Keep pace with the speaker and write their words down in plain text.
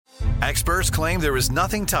Experts claim there is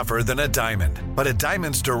nothing tougher than a diamond. But at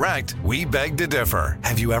Diamonds Direct, we beg to differ.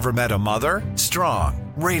 Have you ever met a mother?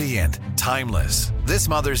 Strong, radiant, timeless. This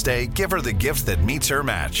Mother's Day, give her the gift that meets her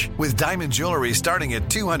match. With diamond jewelry starting at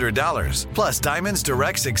 $200. Plus Diamonds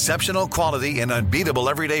Direct's exceptional quality and unbeatable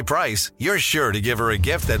everyday price, you're sure to give her a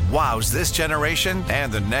gift that wows this generation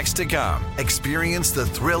and the next to come. Experience the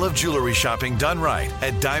thrill of jewelry shopping done right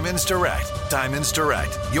at Diamonds Direct. Diamonds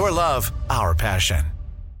Direct. Your love, our passion.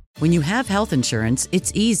 When you have health insurance,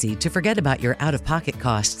 it's easy to forget about your out-of-pocket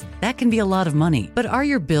costs. That can be a lot of money. But are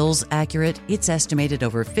your bills accurate? It's estimated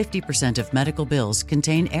over 50% of medical bills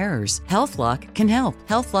contain errors. HealthLock can help.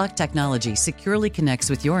 HealthLock technology securely connects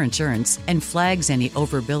with your insurance and flags any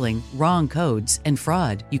overbilling, wrong codes, and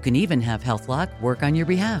fraud. You can even have HealthLock work on your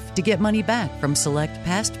behalf to get money back from select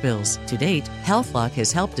past bills. To date, HealthLock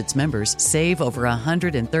has helped its members save over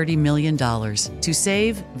 $130 million. To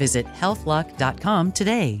save, visit healthlock.com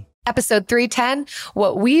today. Episode 310,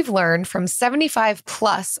 what we've learned from 75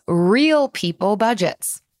 plus real people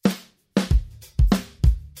budgets.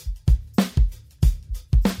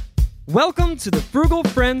 Welcome to the Frugal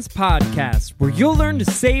Friends Podcast, where you'll learn to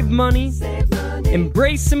save money,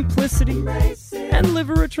 embrace simplicity, and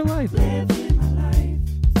live a richer life.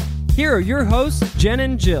 Here are your hosts, Jen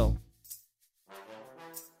and Jill.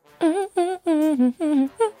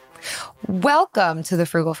 Welcome to the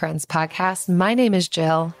Frugal Friends Podcast. My name is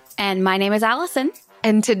Jill. And my name is Allison.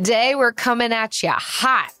 And today we're coming at you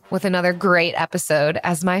hot with another great episode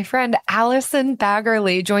as my friend Allison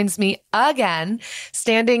Baggerly joins me again,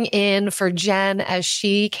 standing in for Jen as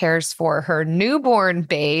she cares for her newborn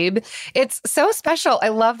babe. It's so special. I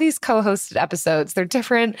love these co-hosted episodes. They're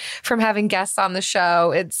different from having guests on the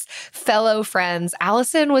show. It's fellow friends.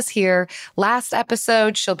 Allison was here last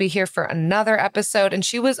episode. She'll be here for another episode. And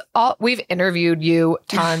we've interviewed you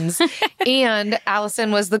tons. And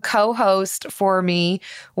Allison was the co-host for me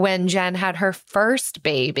when Jen had her first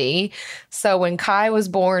baby. So when Kai was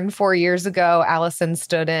born 4 years ago, Allison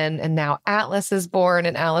stood in, and now Atlas is born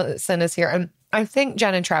and Allison is here. And I think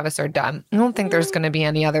Jen and Travis are done. I don't think there's going to be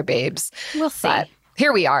any other babes. We'll see. But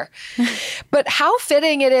here we are. But how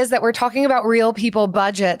fitting it is that we're talking about real people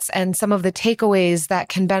budgets and some of the takeaways that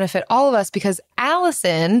can benefit all of us, because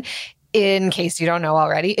Allison, in case you don't know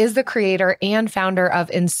already, is the creator and founder of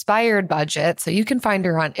Inspired Budget. So you can find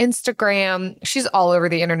her on Instagram. She's all over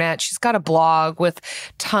the internet. She's got a blog with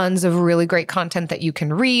tons of really great content that you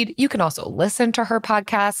can read. You can also listen to her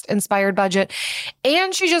podcast, Inspired Budget.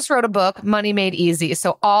 And she just wrote a book, Money Made Easy.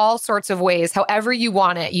 So all sorts of ways, however you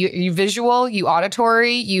want it. You visual, you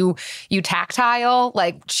auditory, you tactile,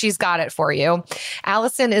 like she's got it for you.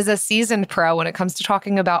 Allison is a seasoned pro when it comes to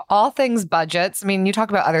talking about all things budgets. I mean, you talk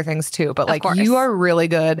about other things too. But like you are really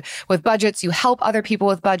good with budgets. You help other people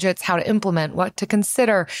with budgets, how to implement, what to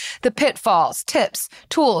consider, the pitfalls, tips,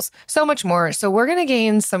 tools, so much more. So we're going to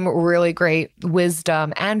gain some really great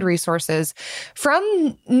wisdom and resources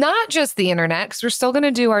from not just the internet, because we're still going to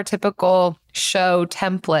do our typical show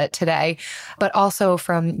template today, but also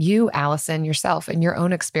from you, Allison, yourself and your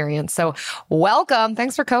own experience. So welcome.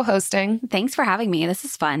 Thanks for co-hosting. Thanks for having me. This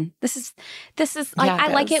is fun. This is like, Yeah,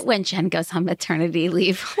 I like it when Jen goes on maternity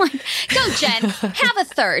leave. Like, go Jen, have a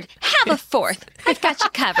third, have a fourth. I've got you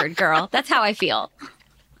covered, girl. That's how I feel.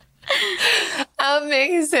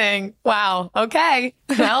 Amazing. Wow. Okay.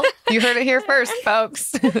 Well, you heard it here first,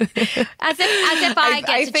 folks. As if I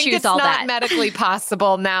get to choose all that. I think it's not medically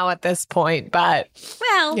possible now at this point, but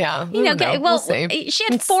well, yeah, we'll see. She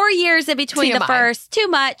had 4 years in between TMI. the first. Too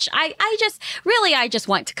much. I just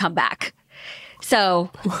want to come back. So,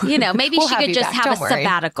 maybe We'll she could just back. have Don't a worry.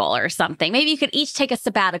 sabbatical or something. Maybe you could each take a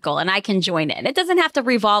sabbatical and I can join in. It doesn't have to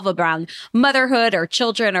revolve around motherhood or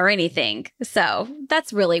children or anything. So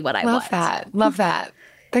that's really what I Love want. that. Love that.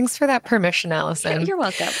 Thanks for that permission, Allison. You're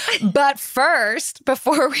welcome. But first,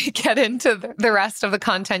 before we get into the rest of the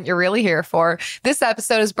content you're really here for, this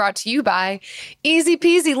episode is brought to you by Easy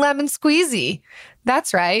Peasy Lemon Squeezy.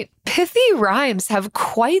 That's right. Pithy rhymes have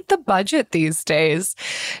quite the budget these days.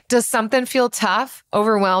 Does something feel tough,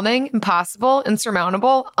 overwhelming, impossible,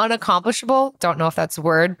 insurmountable, unaccomplishable? Don't know if that's a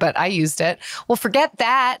word, but I used it. Well, forget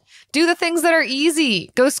that. Do the things that are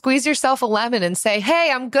easy. Go squeeze yourself a lemon and say,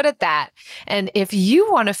 hey, I'm good at that. And if you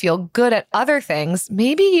want to feel good at other things,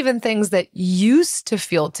 maybe even things that used to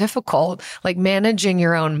feel difficult, like managing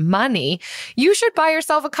your own money, you should buy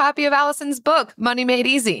yourself a copy of Allison's book, Money Made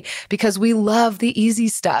Easy, because we love the easy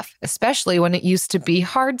stuff, especially when it used to be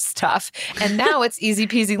hard stuff. And now it's easy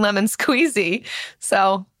peasy lemon squeezy.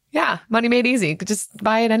 So yeah, Money Made Easy. Just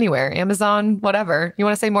buy it anywhere, Amazon, whatever. You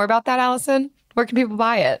want to say more about that, Allison? Where can people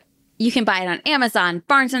buy it? You can buy it on Amazon,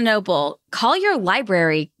 Barnes & Noble. Call your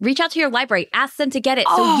library. Reach out to your library. Ask them to get it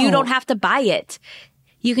so you don't have to buy it.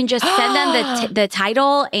 You can just send them the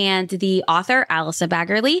title and the author, Allison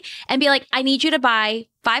Baggerly, and be like, I need you to buy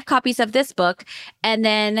 5 copies of this book, and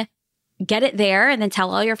then get it there, and then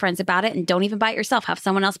tell all your friends about it, and don't even buy it yourself. Have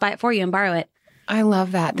someone else buy it for you and borrow it. I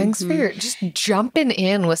love that. Thanks for your just jumping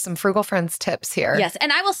in with some Frugal Friends tips here. Yes.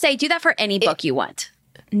 And I will say, do that for any book you want,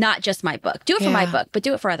 not just my book. Do it for my book, but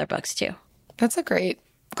do it for other books too. That's a great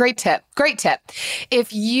tip. Great tip.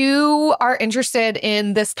 If you are interested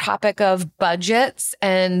in this topic of budgets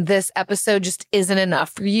and this episode just isn't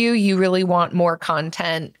enough for you, you really want more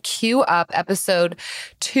content, queue up episode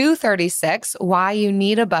 236, Why You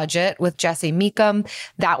Need a Budget with Jesse Meekum.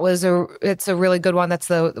 It's a really good one. That's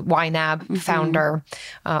the YNAB founder,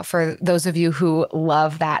 for those of you who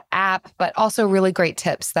love that app, but also really great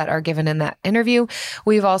tips that are given in that interview.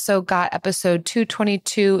 We've also got episode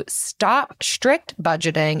 222, Stop Strict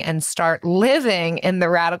Budgeting and Start Living in the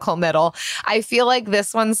Radical Middle. I feel like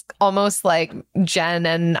this one's almost like Jen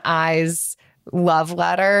and I's love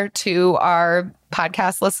letter to our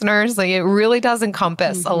podcast listeners. Like, it really does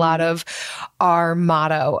encompass a lot of our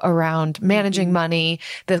motto around managing money,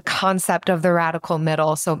 the concept of the radical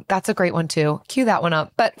middle. So that's a great one too. Cue that one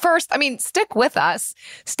up. But first, stick with us.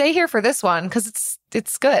 Stay here for this one because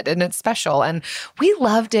it's good and it's special. And we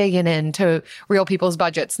love digging into real people's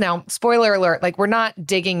budgets. Now, spoiler alert, we're not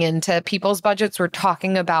digging into people's budgets. We're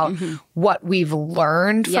talking about what we've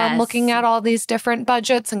learned from looking at all these different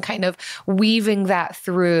budgets and kind of weaving that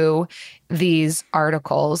through these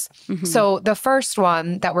articles. So the first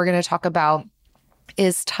one that we're going to talk about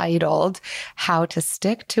is titled How to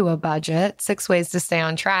Stick to a Budget, 6 Ways to Stay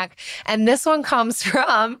on Track. And this one comes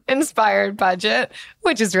from Inspired Budget,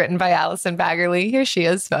 which is written by Allison Baggerly. Here she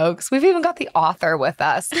is, folks. We've even got the author with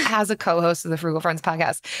us as a co-host of the Frugal Friends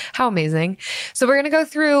podcast. How amazing. So we're going to go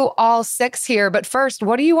through all 6 here. But first,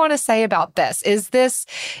 what do you want to say about this?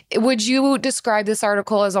 Would you describe this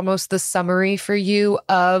article as almost the summary for you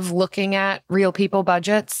of looking at real people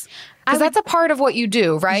budgets? Because that's a part of what you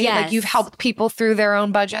do, right? Yes. You've helped people through their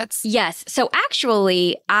own budgets. Yes. So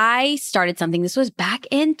actually, I started something. This was back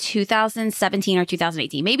in 2017 or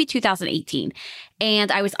 2018, maybe 2018.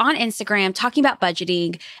 And I was on Instagram talking about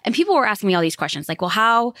budgeting, and people were asking me all these questions like,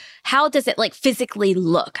 well, how does it physically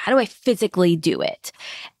look? How do I physically do it?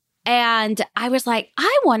 And I was like,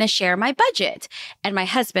 I want to share my budget. And my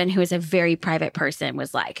husband, who is a very private person,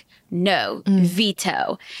 was like, no,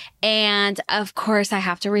 veto. And of course, I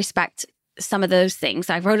have to respect some of those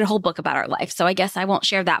things. I wrote a whole book about our life, so I guess I won't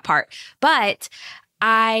share that part. But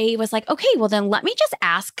I was like, okay, well then let me just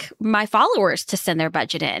ask my followers to send their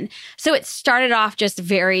budget in. So it started off just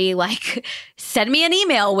very send me an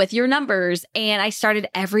email with your numbers. And I started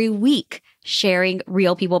every week sharing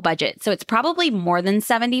real people budget. So it's probably more than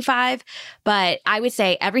 75, but I would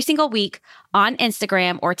say every single week on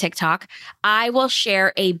Instagram or TikTok, I will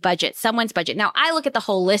share a budget, someone's budget. Now, I look at the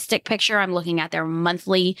holistic picture. I'm looking at their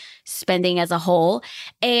monthly spending as a whole,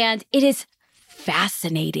 and it is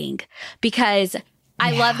fascinating because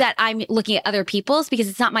I love that I'm looking at other people's because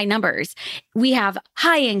it's not my numbers. We have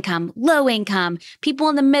high income, low income, people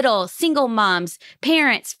in the middle, single moms,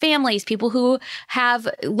 parents, families, people who have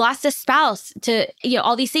lost a spouse to,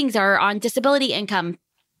 all these things are on disability income.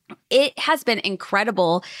 It has been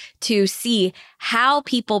incredible to see how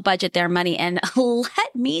people budget their money. And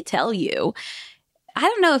let me tell you, I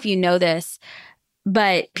don't know if you know this,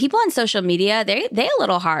 but people on social media, they're a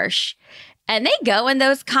little harsh. And they go in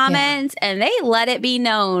those comments and they let it be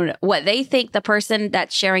known what they think the person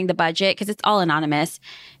that's sharing the budget, because it's all anonymous,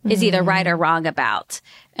 is either right or wrong about.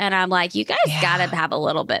 And I'm like, you guys got to have a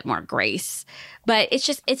little bit more grace. But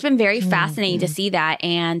it's been very fascinating to see that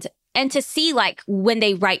and to see when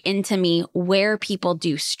they write into me where people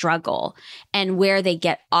do struggle and where they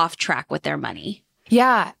get off track with their money.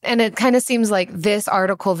 Yeah. And it kind of seems like this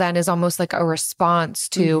article then is almost like a response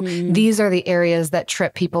to these are the areas that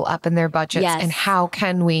trip people up in their budgets. Yes. And how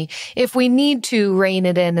can we, if we need to rein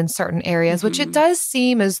it in certain areas, which it does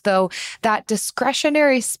seem as though that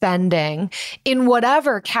discretionary spending in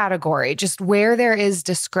whatever category, just where there is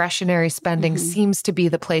discretionary spending seems to be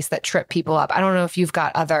the place that trip people up. I don't know if you've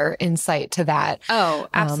got other insight to that. Oh,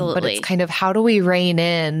 absolutely. But it's kind of how do we rein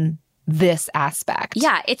in this aspect?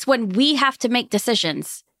 Yeah, it's when we have to make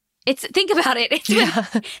decisions. Think about it.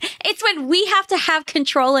 It's when we have to have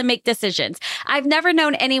control and make decisions. I've never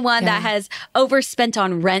known anyone that has overspent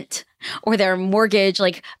on rent or their mortgage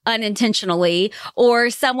unintentionally, or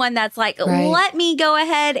someone that's let me go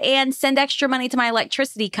ahead and send extra money to my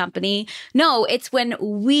electricity company. No, it's when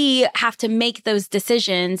we have to make those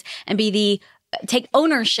decisions and be the take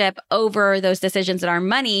ownership over those decisions in our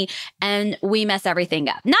money, and we mess everything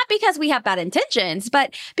up. Not because we have bad intentions,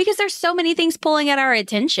 but because there's so many things pulling at our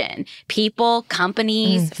attention. People,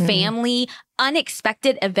 companies, family,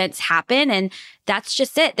 unexpected events happen, and that's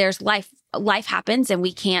just it. There's life happens, and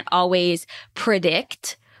we can't always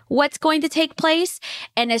predict what's going to take place.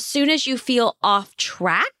 And as soon as you feel off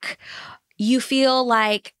track, you feel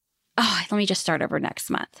like, oh, let me just start over next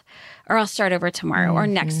month, or I'll start over tomorrow or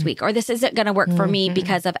next week, or this isn't going to work for me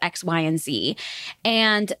because of X, Y, and Z.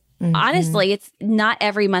 And honestly, it's not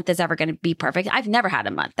every month is ever going to be perfect. I've never had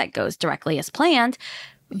a month that goes directly as planned,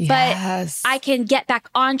 but I can get back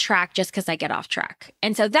on track just because I get off track.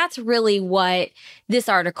 And so that's really what this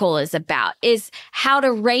article is about, is how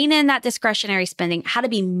to rein in that discretionary spending, how to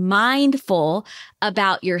be mindful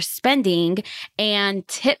about your spending, and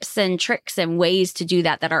tips and tricks and ways to do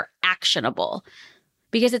that are actionable.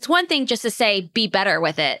 Because it's one thing just to say, be better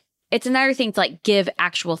with it. It's another thing to like give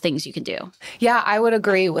actual things you can do. Yeah, I would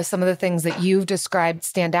agree with some of the things that you've described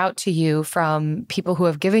stand out to you from people who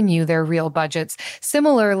have given you their real budgets.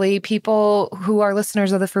 Similarly, people who are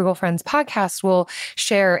listeners of the Frugal Friends podcast will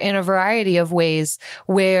share in a variety of ways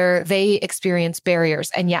where they experience barriers.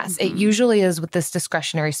 And yes, it usually is with this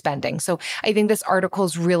discretionary spending. So I think this article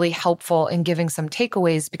is really helpful in giving some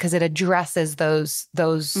takeaways because it addresses those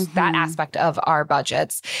that aspect of our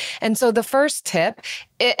budgets. And so the first tip,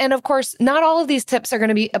 and of course, not all of these tips are going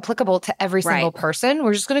to be applicable to every single person.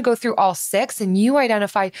 We're just going to go through all 6 and you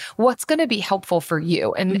identify what's going to be helpful for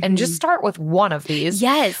you and just start with one of these.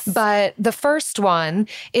 Yes. But the first one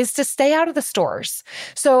is to stay out of the stores.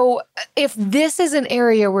 So if this is an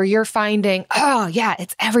area where you're finding, oh yeah,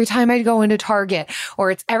 it's every time I go into Target,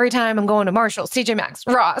 or it's every time I'm going to Marshall's, TJ Maxx,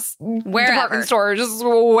 Ross, wherever, department store, just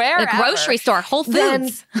wherever. The grocery store, Whole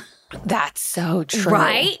Foods. That's so true.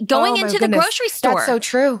 Right? Going into the grocery store. That's so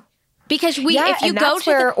true. Because if you go to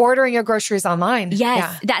where ordering your groceries online.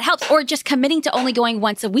 Yes, that helps. Or just committing to only going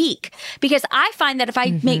once a week. Because I find that if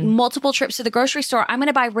I make multiple trips to the grocery store, I'm going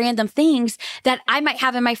to buy random things that I might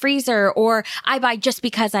have in my freezer, or I buy just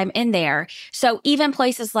because I'm in there. So even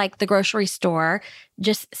places like the grocery store,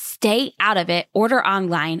 just stay out of it, order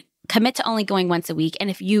online, commit to only going once a week. And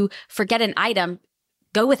if you forget an item,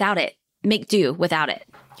 go without it. Make do without it.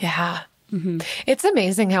 Yeah. It's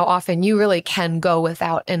amazing how often you really can go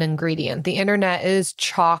without an ingredient. The internet is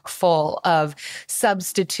chock full of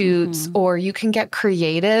substitutes, or you can get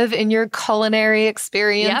creative in your culinary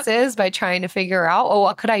experiences by trying to figure out, oh,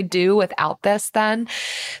 what could I do without this then?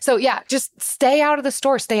 So yeah, just stay out of the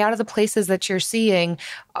store, stay out of the places that you're seeing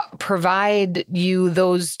provide you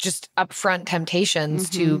those just upfront temptations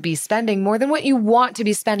to be spending more than what you want to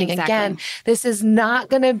be spending. Exactly. Again, this is not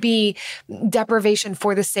going to be deprivation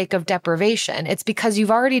for the sake of deprivation. It's because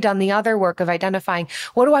you've already done the other work of identifying,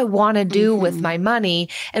 what do I want to do with my money?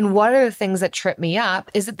 And what are the things that trip me up?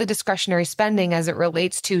 Is it the discretionary spending as it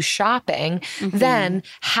relates to shopping? Then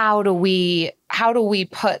how do we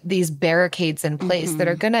put these barricades in place that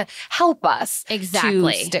are going to help us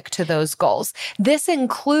to stick to those goals? This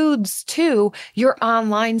includes, too, your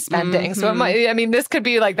online spending. So it might, this could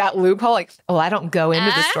be like that loophole, like, oh, I don't go into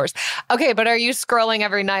the stores. Okay, but are you scrolling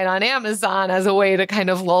every night on Amazon as a way to kind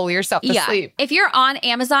of lull yourself to sleep? If you're on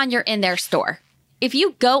Amazon, you're in their store. If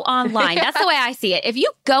you go online, that's the way I see it. If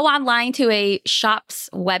you go online to a shop's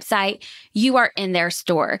website, you are in their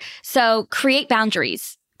store. So create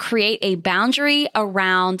boundaries. Create a boundary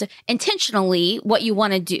around intentionally what you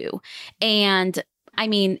want to do. And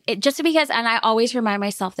just because, and I always remind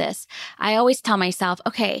myself this, I always tell myself,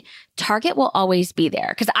 okay, Target will always be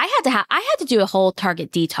there. Cause I had to do a whole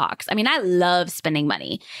Target detox. I love spending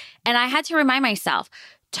money, and I had to remind myself,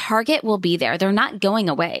 Target will be there. They're not going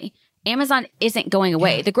away. Amazon isn't going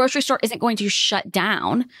away. The grocery store isn't going to shut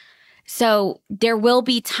down. So there will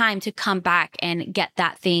be time to come back and get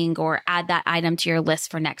that thing or add that item to your list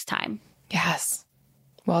for next time. Yes.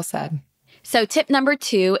 Well said. So tip number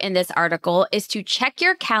 2 in this article is to check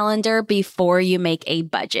your calendar before you make a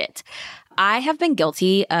budget. I have been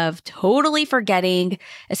guilty of totally forgetting,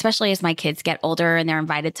 especially as my kids get older and they're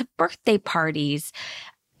invited to birthday parties,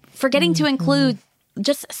 forgetting to include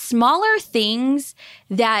just smaller things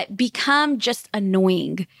that become just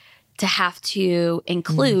annoying to have to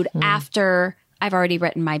include after I've already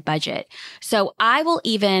written my budget. So I will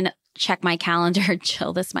even check my calendar.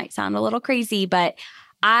 Jill, this might sound a little crazy, but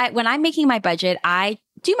when I'm making my budget, I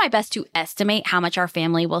do my best to estimate how much our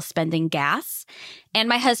family will spend in gas. And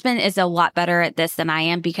my husband is a lot better at this than I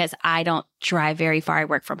am because I don't drive very far. I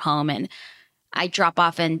work from home, and I drop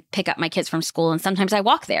off and pick up my kids from school, and sometimes I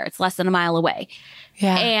walk there. It's less than a mile away.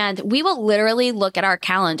 Yeah. And we will literally look at our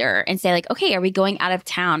calendar and say like, okay, are we going out of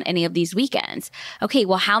town any of these weekends? Okay,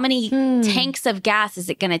 well, how many tanks of gas is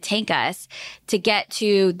it going to take us to get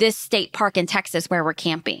to this state park in Texas where we're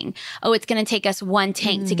camping? Oh, it's going to take us 1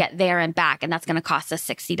 tank to get there and back, and that's going to cost us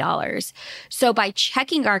 $60. So by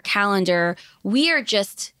checking our calendar, we are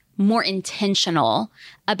just more intentional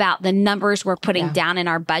about the numbers we're putting down in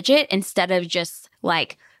our budget instead of just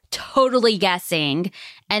like totally guessing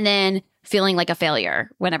and then feeling like a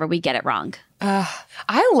failure whenever we get it wrong.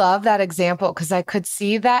 I love that example because I could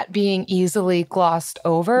see that being easily glossed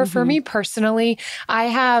over. For me personally,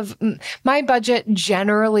 my budget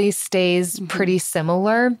generally stays pretty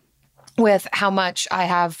similar with how much I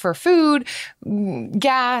have for food,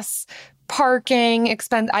 gas, parking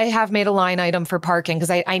expense. I have made a line item for parking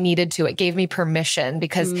because I needed to. It gave me permission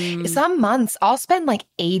because some months I'll spend like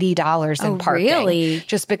 $80 in parking. Really?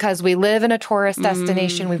 Just because we live in a tourist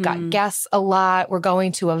destination. We've got guests a lot. We're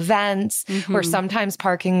going to events where sometimes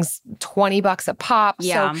parking's $20 a pop.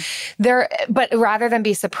 Yeah. So but rather than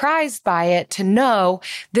be surprised by it, to know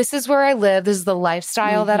this is where I live, this is the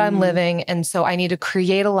lifestyle that I'm living. And so I need to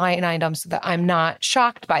create a line item so that I'm not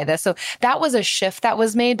shocked by this. So that was a shift that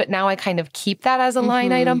was made, but now I kind of keep that as a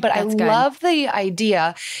line item. But I love the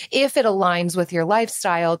idea, if it aligns with your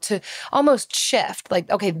lifestyle, to almost shift. Like,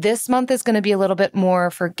 okay, this month is going to be a little bit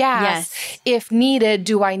more for gas. Yes. If needed,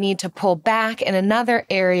 do I need to pull back in another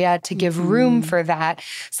area to give room for that?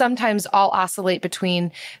 Sometimes I'll oscillate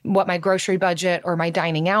between what my grocery budget or my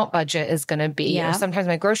dining out budget is going to be. Yeah. Or sometimes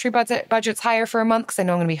my grocery budget's higher for a month because I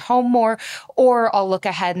know I'm going to be home more. Or I'll look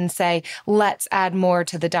ahead and say, let's add more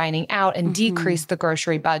to the dining out and decrease the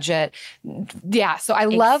grocery budget. Yeah. So I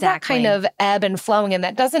love that kind of ebb and flowing. And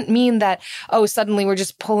that doesn't mean that, oh, suddenly we're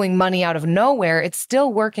just pulling money out of nowhere. It's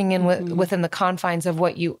still working in within the confines of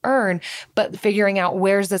what you earn, but figuring out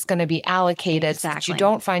where's this going to be allocated so that you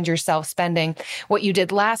don't find yourself spending what you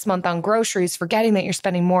did last month on groceries, forgetting that you're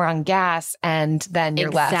spending more on gas, and then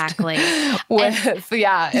you're left with,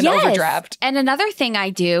 an overdraft. And another thing I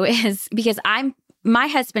do is, because my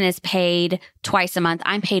husband is paid twice a month.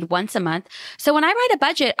 I'm paid once a month. So when I write a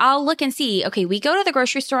budget, I'll look and see, okay, we go to the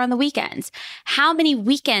grocery store on the weekends. How many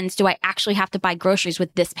weekends do I actually have to buy groceries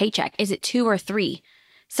with this paycheck? Is it 2 or 3?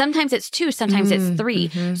 Sometimes it's 2, sometimes it's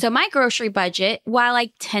 3. So my grocery budget, while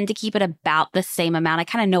I tend to keep it about the same amount, I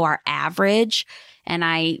kind of know our average, and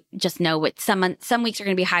I just know what some weeks are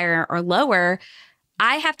going to be higher or lower.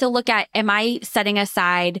 I have to look at, am I setting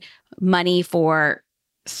aside money for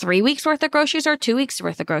 3 weeks worth of groceries or 2 weeks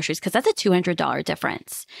worth of groceries? Because that's a $200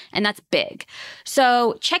 difference, and that's big.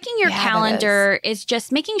 So checking your calendar is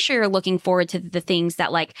just making sure you're looking forward to the things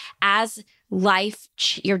that, like, as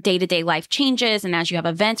your day-to-day life changes, and as you have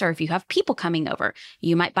events, or if you have people coming over,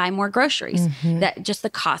 you might buy more groceries. That just the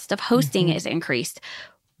cost of hosting is increased.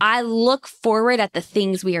 I look forward at the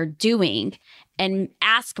things we are doing and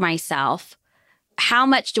ask myself, how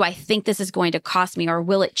much do I think this is going to cost me, or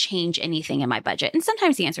will it change anything in my budget? And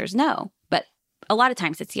sometimes the answer is no, but a lot of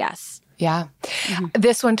times it's yes. Yeah.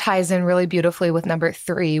 This one ties in really beautifully with number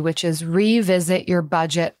 3, which is revisit your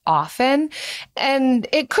budget often. And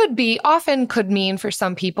it often could mean for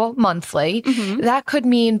some people monthly. That could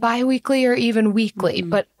mean biweekly or even weekly.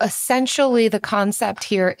 But essentially the concept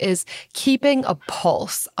here is keeping a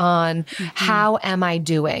pulse on how am I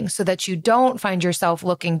doing, so that you don't find yourself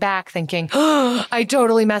looking back thinking, oh, I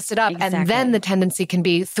totally messed it up. And then the tendency can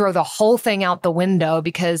be throw the whole thing out the window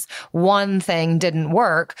because one thing didn't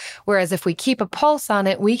work. Whereas if we keep a pulse on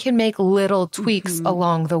it, we can make little tweaks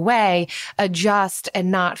along the way, adjust,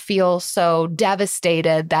 and not feel so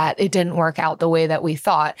devastated that it didn't work out the way that we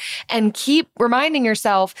thought. And keep reminding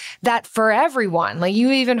yourself that for everyone, like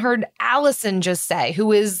you even heard Allison just say,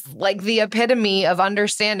 who is like the epitome of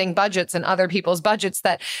understanding budgets and other people's budgets,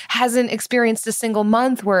 that hasn't experienced a single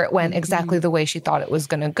month where it went exactly the way she thought it was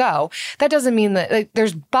going to go. That doesn't mean that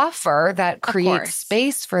there's buffer that creates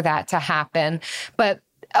space for that to happen, but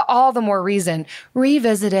all the more reason,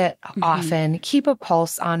 revisit it often, keep a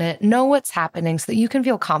pulse on it, know what's happening so that you can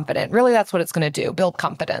feel confident. Really, that's what it's going to do, build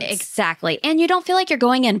confidence. Exactly. And you don't feel like you're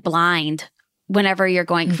going in blind whenever you're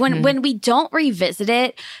going. When we don't revisit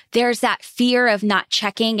it, there's that fear of not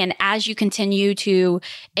checking. And as you continue to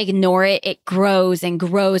ignore it, it grows and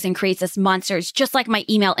grows and creates this monster. It's just like my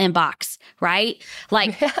email inbox, right?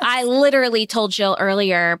 Like I literally told Jill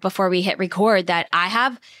earlier before we hit record that I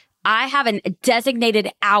have a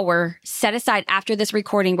designated hour set aside after this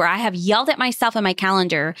recording where I have yelled at myself in my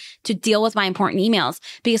calendar to deal with my important emails,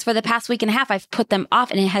 because for the past week and a half, I've put them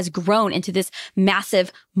off, and it has grown into this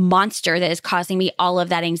massive monster that is causing me all of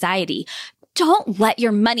that anxiety. don't let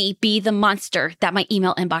your money be the monster that my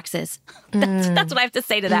email inbox is. That's what I have to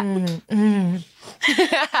say to that.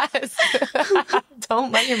 Yes.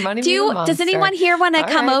 Don't let your money be the monster. Does anyone here want to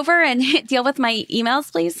come over and deal with my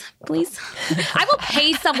emails, please? Please. I will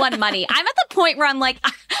pay someone money. I'm at the point where I'm like,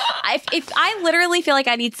 if I literally feel like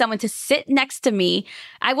I need someone to sit next to me,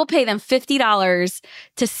 I will pay them $50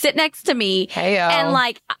 to sit next to me. And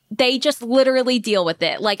like, they just literally deal with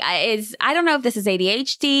it. Like, I don't know if this is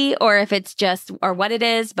ADHD or if it's just, or what it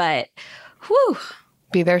is, but whew.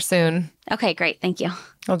 Be there soon. Okay, great. Thank you.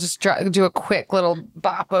 I'll just do a quick little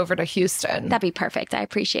bop over to Houston. That'd be perfect. I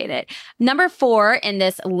appreciate it. Number 4 in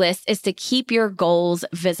this list is to keep your goals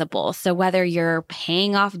visible. So whether you're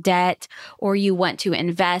paying off debt or you want to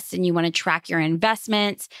invest and you want to track your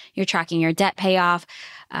investments, you're tracking your debt payoff.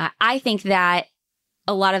 I think that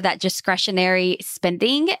a lot of that discretionary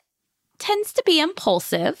spending tends to be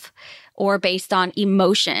impulsive or based on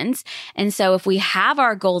emotions. And so if we have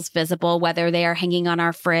our goals visible, whether they are hanging on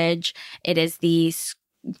our fridge, it is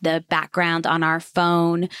the background on our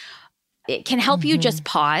phone, it can help you just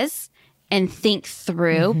pause and think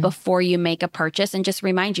through before you make a purchase and just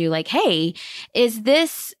remind you like, hey, is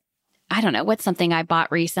this, I don't know, what's something I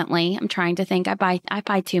bought recently? I'm trying to think. I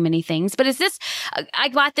buy too many things. But is this, I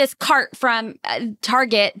bought this cart from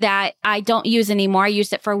Target that I don't use anymore. I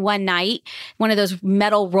used it for one night, one of those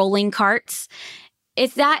metal rolling carts.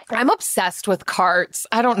 Is that? I'm obsessed with carts.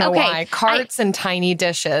 I don't know why. Carts and tiny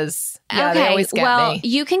dishes. Yeah, they always get me.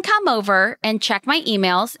 You can come over and check my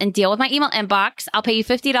emails and deal with my email inbox. I'll pay you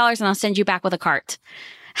 $50 and I'll send you back with a cart.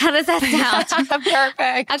 How does that sound?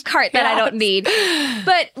 Perfect. A cart that I don't need.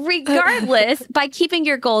 But regardless, by keeping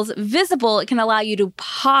your goals visible, it can allow you to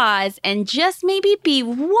pause and just maybe be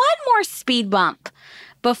one more speed bump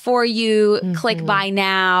before you click buy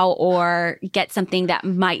now or get something that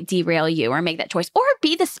might derail you or make that choice. Or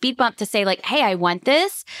be the speed bump to say like, hey, I want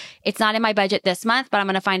this. It's not in my budget this month, but I'm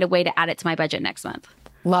going to find a way to add it to my budget next month.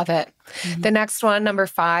 Love it. The next one, number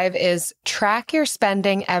 5, is track your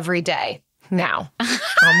spending every day. Now,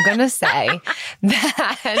 I'm going to say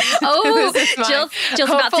that Jill's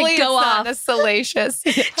about to go off. Not a salacious.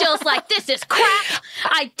 Jill's like, this is crap.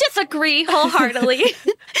 I disagree wholeheartedly.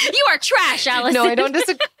 You are trash, Allison. No, I don't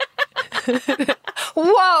disagree.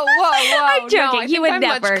 Whoa. I'm joking. No, You would I'm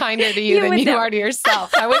never. much kinder to you than you are to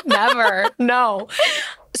yourself. I would never. No.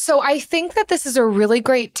 So I think that this is a really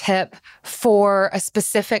great tip for a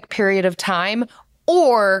specific period of time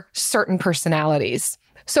or certain personalities.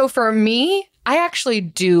 So for me, I actually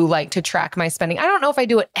do like to track my spending. I don't know if I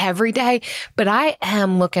do it every day, but I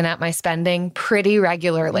am looking at my spending pretty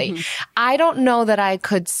regularly. I don't know that I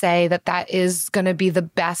could say that that is going to be the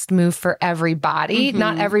best move for everybody.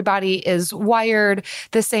 Not everybody is wired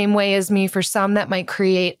the same way as me. For some, that might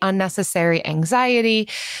create unnecessary anxiety.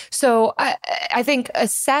 So I think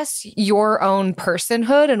assess your own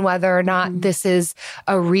personhood and whether or not this is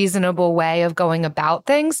a reasonable way of going about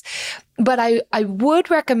things. But I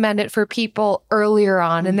would recommend it for people earlier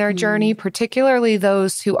on in their journey, particularly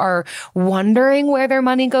those who are wondering where their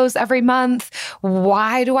money goes every month.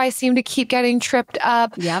 Why do I seem to keep getting tripped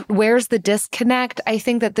up? Where's the disconnect? I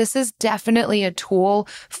think that this is definitely a tool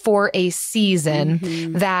for a season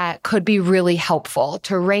that could be really helpful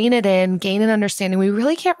to rein it in, gain an understanding. We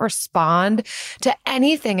really can't respond to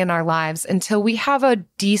anything in our lives until we have a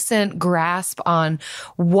decent grasp on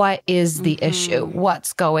what is the issue,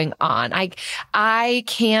 what's going on. I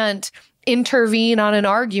can't intervene on an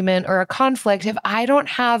argument or a conflict if I don't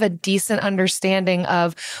have a decent understanding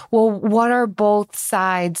of, well, what are both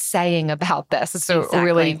sides saying about this? It's a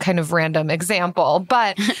really kind of random example,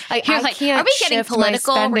 but I can't. Are we getting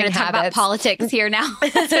political? We're going to talk about habits. Politics here now.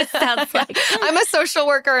 It sounds like I'm a social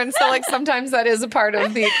worker, and so like sometimes that is a part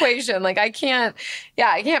of the equation. Like I can't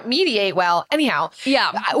mediate well. Anyhow,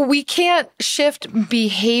 we can't shift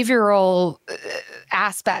behavioral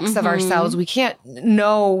aspects of ourselves. We can't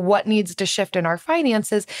know what needs to shift in our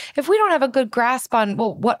finances if we don't have a good grasp on,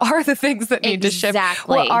 well, what are the things that need to shift?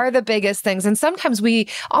 What are the biggest things? And sometimes we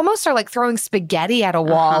almost are like throwing spaghetti at a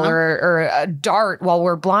wall or a dart while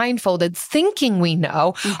we're blindfolded, thinking we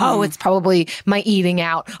know, oh, it's probably my eating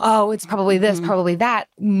out. Oh, it's probably this, probably that.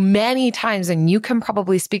 Many times, and you can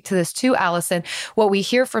probably speak to this too, Allison, what we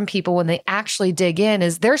hear from people when they actually dig in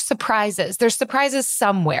is there's surprises. There's surprises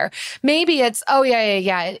somewhere. Maybe it's, oh,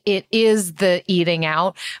 yeah, it is the eating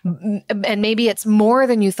out. And maybe it's more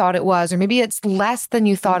than you thought it was, or maybe it's less than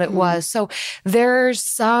you thought it was. So there's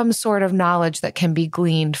some sort of knowledge that can be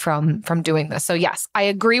gleaned from doing this. So yes, I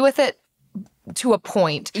agree with it to a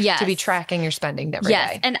point to be tracking your spending every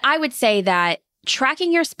day. And I would say that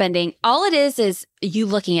tracking your spending, all it is you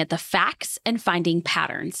looking at the facts and finding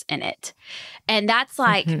patterns in it. And that's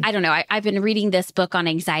like, I don't know, I've been reading this book on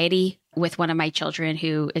anxiety with one of my children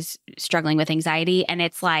who is struggling with anxiety. And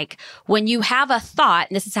it's like, when you have a thought,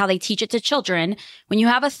 and this is how they teach it to children, when you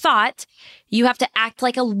have a thought, you have to act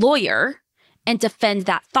like a lawyer and defend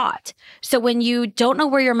that thought. So when you don't know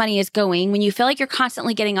where your money is going, when you feel like you're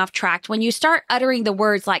constantly getting off track, when you start uttering the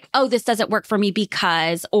words like, oh, this doesn't work for me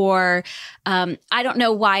because, or I don't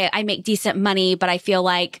know why I make decent money, but I feel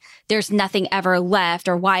like there's nothing ever left,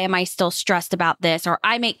 or why am I still stressed about this, or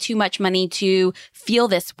I make too much money to feel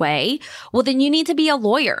this way, well, then you need to be a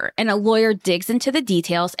lawyer. And a lawyer digs into the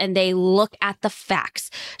details and they look at the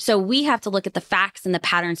facts. So we have to look at the facts and the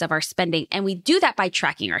patterns of our spending. And we do that by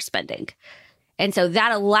tracking our spending. And so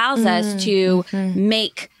that allows us to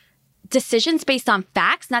make decisions based on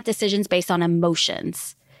facts, not decisions based on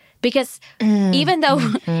emotions. Because even though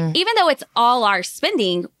it's all our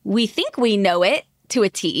spending, we think we know it to a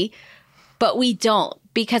T, but we don't,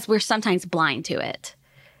 because we're sometimes blind to it.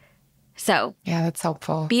 So yeah, that's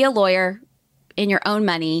helpful. Be a lawyer in your own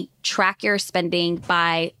money, track your spending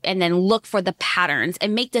and then look for the patterns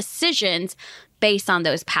and make decisions based on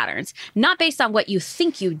those patterns, not based on what you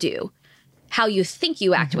think you do, how you think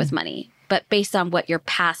you act with money, but based on what your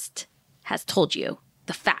past has told you,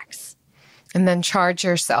 the facts. And then charge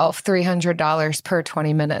yourself $300 per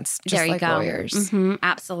 20 minutes, just there you like go. Lawyers.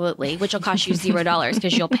 Absolutely, which will cost you $0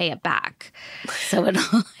 because you'll pay it back. So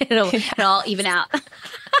it'll all even out.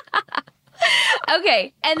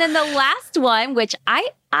 Okay, and then the last one, which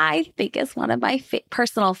I think is one of my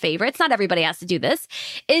personal favorites, not everybody has to do this,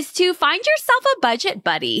 is to find yourself a budget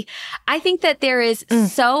buddy. I think that there is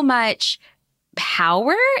so much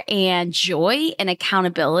power and joy and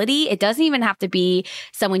accountability. It doesn't even have to be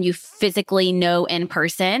someone you physically know in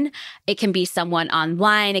person. It can be someone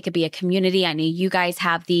online. It could be a community. I know you guys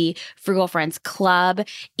have the Frugal Friends Club.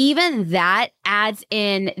 Even that adds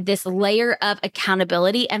in this layer of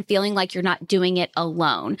accountability and feeling like you're not doing it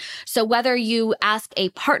alone. So whether you ask a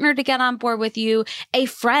partner to get on board with you, a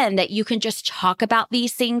friend that you can just talk about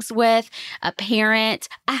these things with, a parent,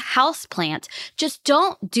 a houseplant, just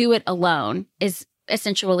don't do it alone is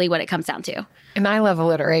essentially what it comes down to. And I love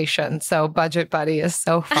alliteration, so budget buddy is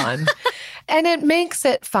so fun. And it makes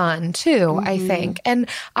it fun too, I think. And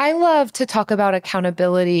I love to talk about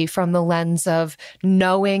accountability from the lens of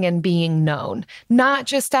knowing and being known, not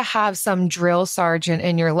just to have some drill sergeant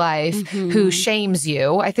in your life who shames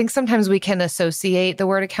you. I think sometimes we can associate the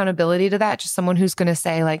word accountability to that, just someone who's going to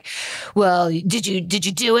say like, well, did you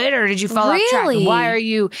do it or did you fall off track? Why are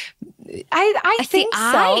you... I think so.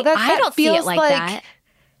 I don't see it like that.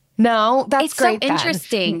 No, that's it's great. So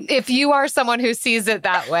interesting. If you are someone who sees it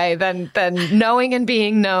that way, then knowing and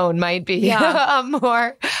being known might be a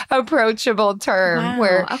more approachable term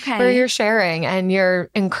where you're sharing and you're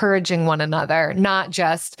encouraging one another, not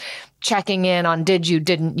just checking in on did you,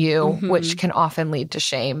 didn't you, which can often lead to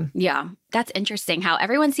shame. Yeah, that's interesting how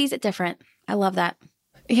everyone sees it different. I love that.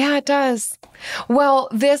 Yeah, it does. Well,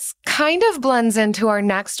 this kind of blends into our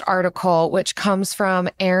next article, which comes from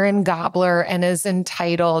Erin Gobler and is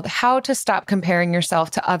entitled How to Stop Comparing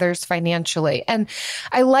Yourself to Others Financially. And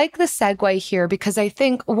I like the segue here because I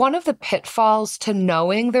think one of the pitfalls to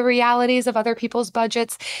knowing the realities of other people's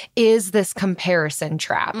budgets is this comparison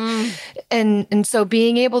trap. And so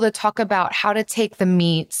being able to talk about how to take the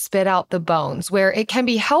meat, spit out the bones, where it can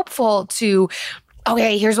be helpful to,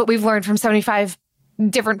 okay, here's what we've learned from 75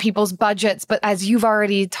 different people's budgets. But as you've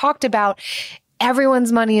already talked about,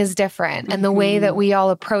 everyone's money is different and the way that we all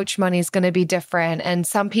approach money is going to be different. And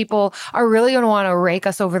some people are really going to want to rake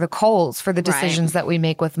us over the coals for the decisions that we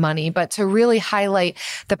make with money, but to really highlight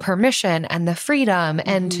the permission and the freedom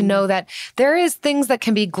and to know that there is things that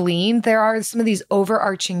can be gleaned. There are some of these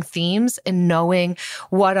overarching themes in knowing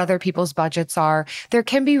what other people's budgets are. There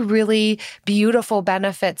can be really beautiful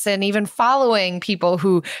benefits in even following people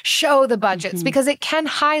who show the budgets because it can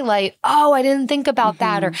highlight, oh, I didn't think about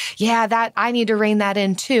that, or yeah, that I need to rein that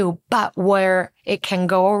in too. But where it can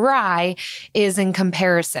go awry is in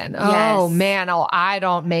comparison. Yes. Oh man, I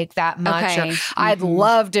don't make that much. Okay. Or I'd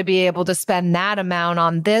love to be able to spend that amount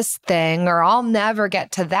on this thing, or I'll never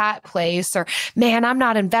get to that place, or man, I'm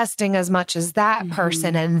not investing as much as that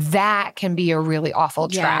person. And that can be a really awful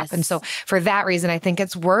trap. Yes. And so for that reason, I think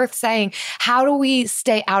it's worth saying, how do we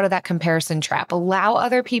stay out of that comparison trap? Allow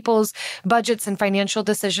other people's budgets and financial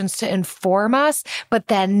decisions to inform us, but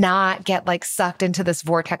then not get like sucked into this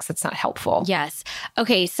vortex that's not helpful. Yes.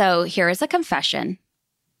 Okay, so here is a confession.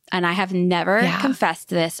 And I have never confessed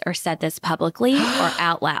this or said this publicly or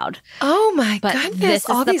out loud. Oh my but goodness. This is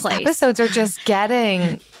all the these place. Episodes are just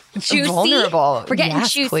getting Juicy. vulnerable. We're getting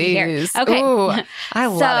Yes, juicy please. here. Okay. Ooh, I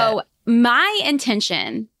love it. My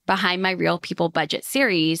intention behind my Real People Budget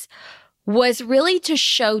series was really to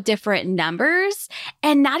show different numbers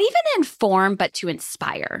and not even inform, but to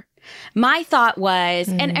inspire. My thought was,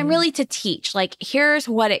 and really to teach, like, here's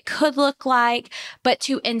what it could look like, but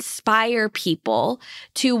to inspire people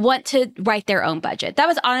to want to write their own budget. That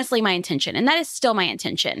was honestly my intention. And that is still my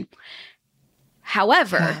intention.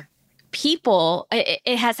 However, people,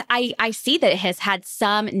 I see that it has had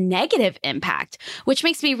some negative impact, which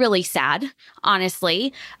makes me really sad,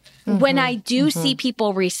 honestly, when I do see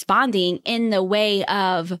people responding in the way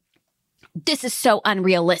of, this is so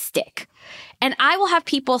unrealistic. And I will have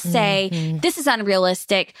people say, this is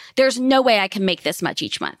unrealistic. There's no way I can make this much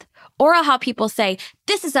each month. Or I'll have people say,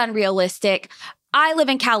 this is unrealistic. I live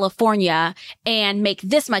in California and make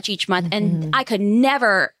this much each month. And I could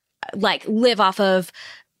never live off of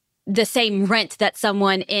the same rent that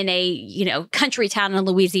someone in a, country town in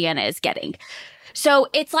Louisiana is getting. So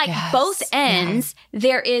it's like both ends,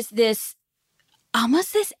 there is this,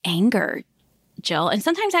 almost this anger, Jill. And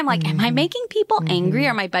sometimes I'm like, am I making people angry?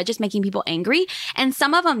 Are my budgets making people angry? And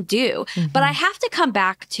some of them do. But I have to come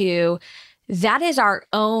back to, that is our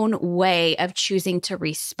own way of choosing to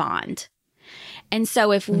respond. And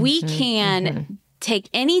so if we can take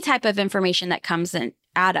any type of information that comes in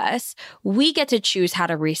at us, we get to choose how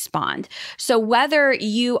to respond. So whether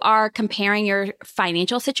you are comparing your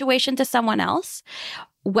financial situation to someone else,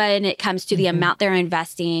 when it comes to the amount they're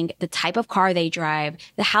investing, the type of car they drive,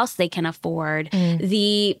 the house they can afford,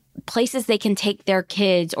 the places they can take their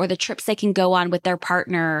kids, or the trips they can go on with their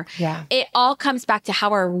partner. Yeah. It all comes back to,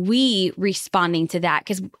 how are we responding to that?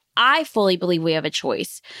 Because I fully believe we have a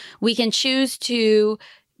choice. We can choose to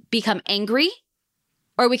become angry,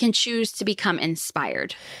 or we can choose to become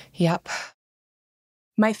inspired. Yep.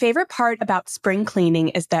 My favorite part about spring cleaning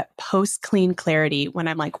is that post-clean clarity, when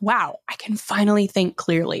I'm like, wow, I can finally think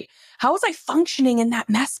clearly. How was I functioning in that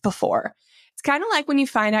mess before? It's kind of like when you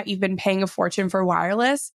find out you've been paying a fortune for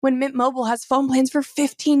wireless, when Mint Mobile has phone plans for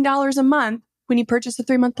 $15 a month when you purchase a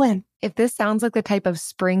 3-month plan. If this sounds like the type of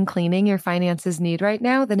spring cleaning your finances need right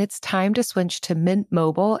now, then it's time to switch to Mint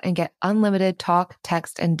Mobile and get unlimited talk,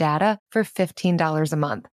 text, and data for $15 a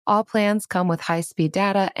month. All plans come with high-speed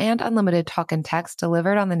data and unlimited talk and text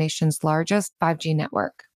delivered on the nation's largest 5G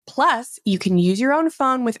network. Plus, you can use your own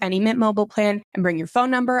phone with any Mint Mobile plan and bring your phone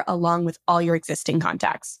number along with all your existing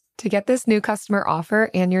contacts. To get this new customer offer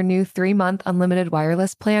and your new 3-month unlimited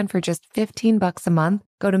wireless plan for just $15 a month,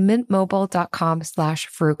 go to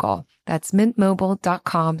mintmobile.com/frugal. That's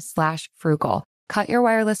mintmobile.com/frugal. Cut your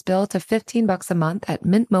wireless bill to $15 a month at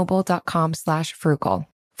mintmobile.com/frugal.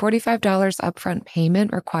 $45 upfront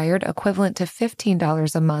payment required, equivalent to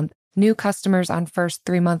 $15 a month. New customers on first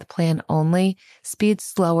 3-month plan only. Speed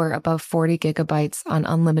slower above 40 gigabytes on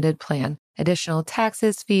unlimited plan. Additional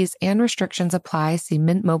taxes, fees, and restrictions apply. See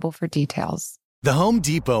Mint Mobile for details. The Home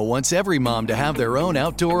Depot wants every mom to have their own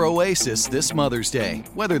outdoor oasis this Mother's Day,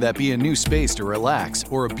 whether that be a new space to relax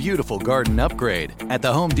or a beautiful garden upgrade. At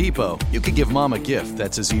the Home Depot, you can give mom a gift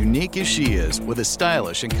that's as unique as she is, with a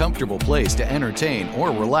stylish and comfortable place to entertain or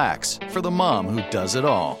relax for the mom who does it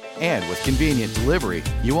all. And with convenient delivery,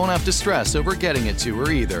 you won't have to stress over getting it to her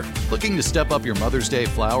either. Looking to step up your Mother's Day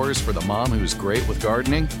flowers for the mom who's great with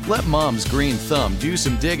gardening? Let Mom's Green Thumb do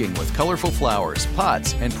some digging with colorful flowers,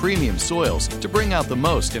 pots, and premium soils to bring out the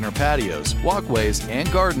most in her patios, walkways, and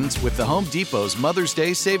gardens with the Home Depot's Mother's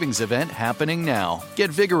Day Savings Event happening now. Get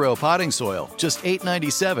Vigoro potting soil, just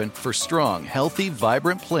 $8.97 for strong, healthy,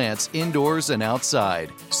 vibrant plants indoors and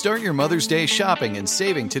outside. Start your Mother's Day shopping and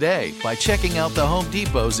saving today by checking out the Home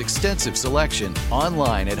Depot's extensive selection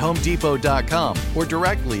online at homedepot.com or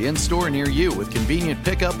directly in store near you with convenient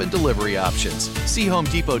pickup and delivery options. See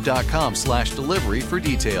homedepot.com/delivery for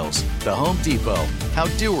details. The Home Depot, how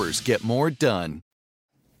doers get more done.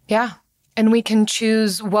 Yeah. And we can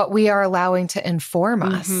choose what we are allowing to inform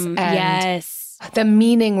us. And Yes. the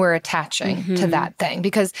meaning we're attaching to that thing.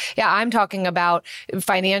 Because, I'm talking about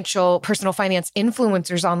personal finance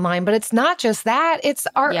influencers online, but it's not just that. It's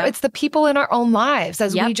it's the people in our own lives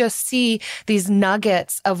as we just see these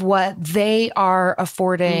nuggets of what they are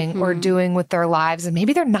affording or doing with their lives. And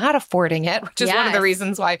maybe they're not affording it, which is one of the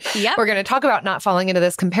reasons why we're going to talk about not falling into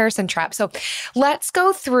this comparison trap. So let's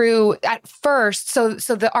go through at first. So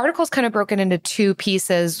the article is kind of broken into 2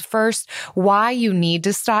 pieces. First, why you need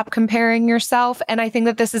to stop comparing yourself. And I think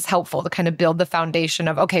that this is helpful to kind of build the foundation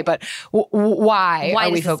of, okay, but why are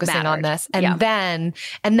we focusing on this? And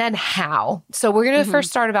then how? So we're going to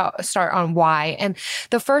first start on why. And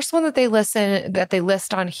the first one that they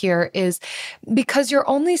list on here is because you're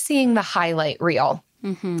only seeing the highlight reel.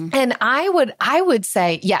 And I would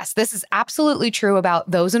say, yes, this is absolutely true about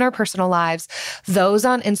those in our personal lives, those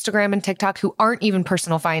on Instagram and TikTok who aren't even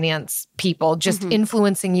personal finance people, just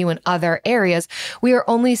influencing you in other areas. We are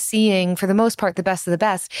only seeing, for the most part, the best of the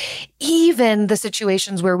best. Even the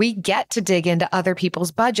situations where we get to dig into other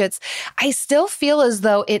people's budgets, I still feel as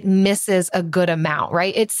though it misses a good amount,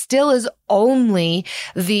 right? It still is only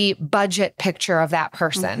the budget picture of that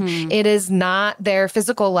person. It is not their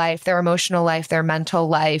physical life, their emotional life, their mental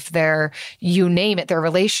life, their, you name it, their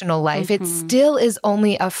relational life. It still is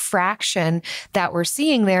only a fraction that we're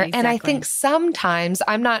seeing there. And I think sometimes,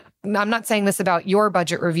 I'm not saying this about your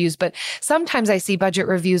budget reviews, but sometimes I see budget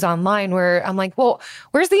reviews online where I'm like, well,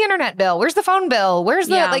 where's the internet bill? Where's the phone bill? Where's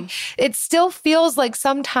the, like, it still feels like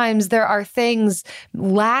sometimes there are things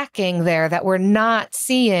lacking there that we're not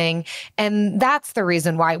seeing. And that's the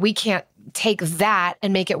reason why we can't take that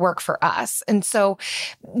and make it work for us. And so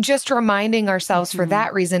just reminding ourselves for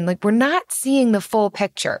that reason, like, we're not seeing the full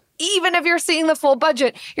picture. Even if you're seeing the full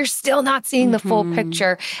budget, you're still not seeing the full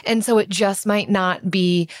picture. And so it just might not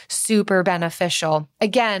be super beneficial.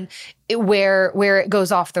 Again, where it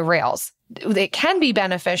goes off the rails. It can be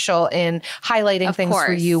beneficial in highlighting things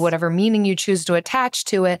for you, whatever meaning you choose to attach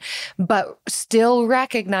to it, but still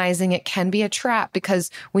recognizing it can be a trap because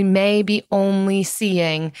we may be only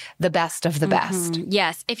seeing the best of the best.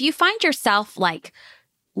 Yes. If you find yourself like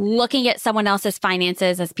looking at someone else's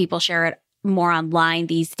finances, as people share it more online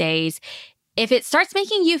these days, if it starts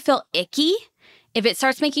making you feel icky, if it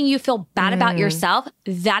starts making you feel bad about yourself,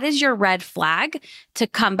 that is your red flag to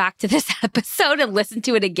come back to this episode and listen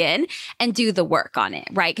to it again and do the work on it,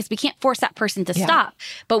 right? Because we can't force that person to stop,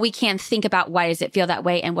 but we can think about why does it feel that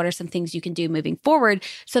way and what are some things you can do moving forward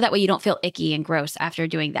so that way you don't feel icky and gross after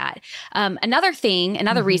doing that. Another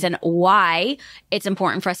reason why it's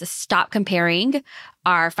important for us to stop comparing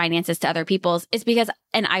our finances to other people's is because,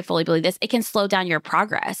 and I fully believe this, it can slow down your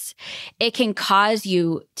progress. It can cause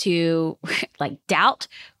you to like doubt,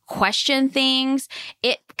 question things.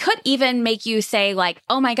 It could even make you say like,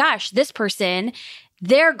 oh my gosh, this person,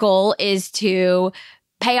 their goal is to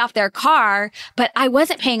pay off their car, but I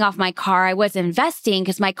wasn't paying off my car. I was investing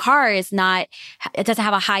because my car it doesn't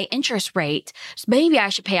have a high interest rate. So maybe I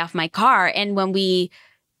should pay off my car. And when we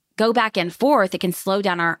go back and forth, it can slow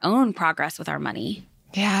down our own progress with our money.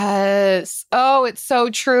 Yes. Oh, it's so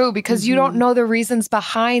true because you don't know the reasons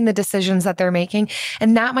behind the decisions that they're making.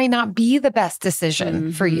 And that might not be the best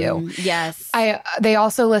decision for you. Yes. They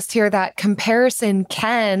also list here that comparison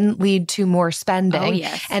can lead to more spending. Oh,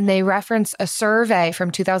 yes. And they reference a survey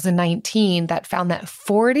from 2019 that found that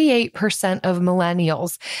 48% of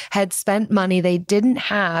millennials had spent money they didn't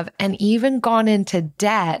have and even gone into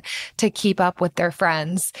debt to keep up with their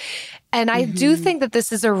friends. And I do think that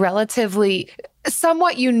this is a relatively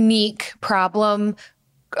somewhat unique problem,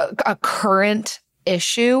 a current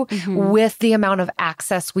issue with the amount of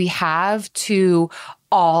access we have to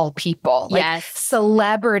all people. Like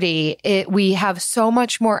celebrity, we have so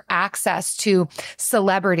much more access to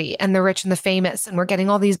celebrity and the rich and the famous, and we're getting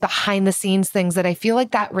all these behind the scenes things that I feel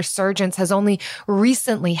like that resurgence has only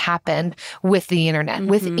recently happened with the internet,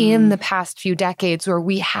 within the past few decades, where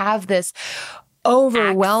we have this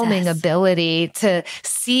overwhelming ability to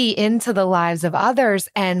see into the lives of others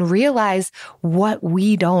and realize what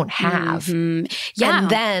we don't have. And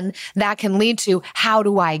then that can lead to, how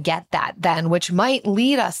do I get that then? Which might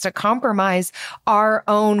lead us to compromise our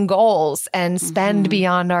own goals and spend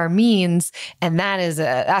beyond our means. And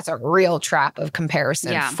that's a real trap of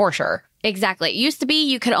comparison for sure. Exactly. It used to be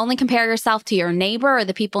you could only compare yourself to your neighbor or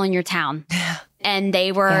the people in your town. And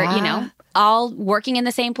they were, all working in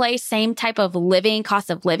the same place, same type of living, cost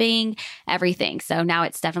of living, everything. So now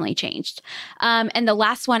it's definitely changed. And the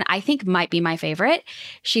last one I think might be my favorite.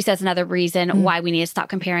 She says another reason why we need to stop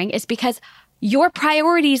comparing is because your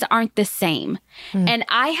priorities aren't the same. And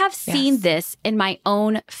I have seen this in my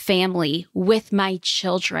own family with my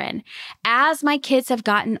children. As my kids have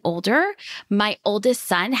gotten older, my oldest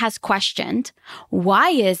son has questioned,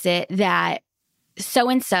 why is it that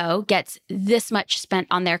so-and-so gets this much spent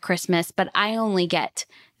on their Christmas, but I only get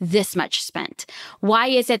this much spent? Why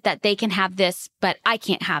is it that they can have this, but I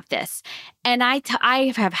can't have this? And I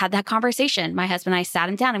have had that conversation. My husband and I sat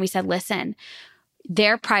him down and we said, listen,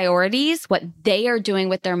 their priorities, what they are doing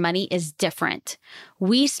with their money is different.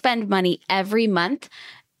 We spend money every month.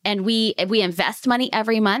 And we invest money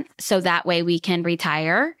every month so that way we can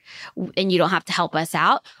retire and you don't have to help us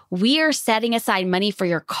out. We are setting aside money for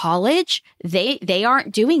your college. They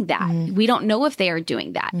aren't doing that. We don't know if they are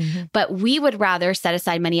doing that. But we would rather set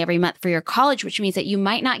aside money every month for your college, which means that you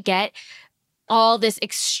might not get all this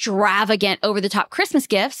extravagant over the top Christmas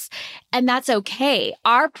gifts. And that's okay.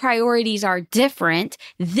 Our priorities are different.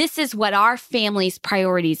 This is what our family's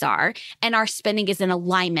priorities are. And our spending is in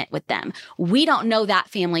alignment with them. We don't know that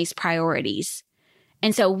family's priorities.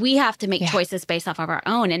 And so we have to make choices based off of our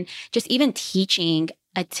own. And just even teaching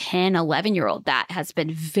a 10, 11-year-old that has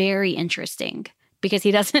been very interesting because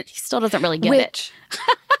he still doesn't really get it.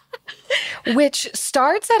 Which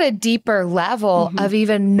starts at a deeper level of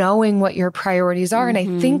even knowing what your priorities are. And I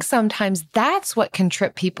think sometimes that's what can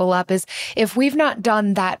trip people up is if we've not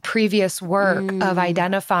done that previous work of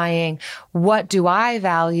identifying what do I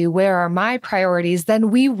value, where are my priorities, then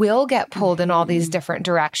we will get pulled in all these different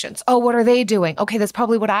directions. Oh, what are they doing? Okay, that's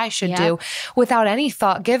probably what I should do without any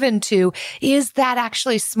thought given to, is that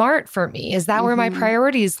actually smart for me? Is that where my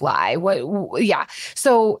priorities lie?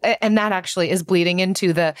 So, and that actually is bleeding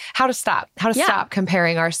into the how to stop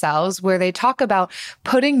comparing ourselves, where they talk about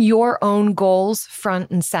putting your own goals front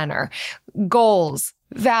and center. Goals,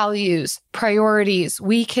 values, priorities.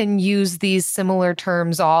 We can use these similar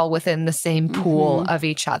terms all within the same pool of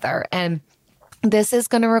each other. And this is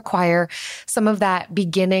going to require some of that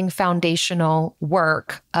beginning foundational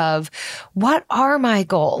work of what are my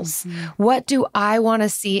goals? What do I want to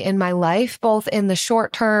see in my life, both in the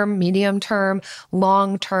short term, medium term,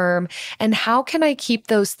 long term? And how can I keep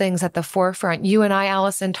those things at the forefront? You and I,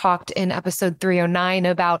 Allison, talked in episode 309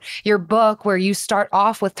 about your book where you start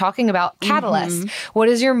off with talking about catalysts. What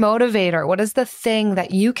is your motivator? What is the thing that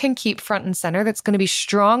you can keep front and center that's going to be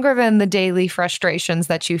stronger than the daily frustrations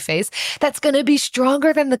that you face? That's going to be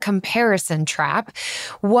stronger than the comparison trap.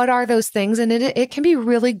 What are those things? And it can be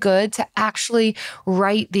really good to actually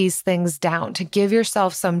write these things down, to give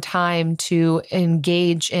yourself some time to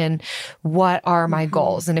engage in what are my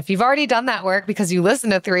goals. And if you've already done that work because you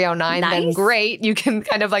listened to 309, then great. You can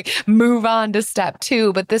kind of like move on to step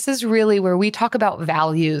 2. But this is really where we talk about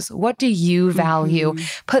values. What do you value?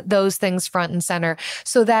 Put those things front and center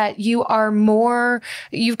so that you've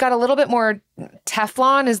got a little bit more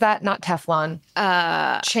Teflon. Is that not Teflon?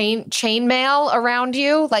 Chain mail around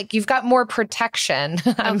you. Like you've got more protection.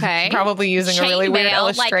 Okay. I'm probably using a really weird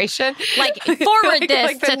illustration. Like forward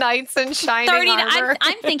this like the to knights in shining armor.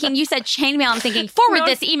 I'm thinking, you said chainmail. I'm thinking forward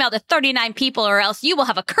this email to 39 people or else you will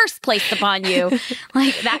have a curse placed upon you.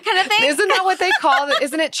 Like that kind of thing. Isn't that what they call it?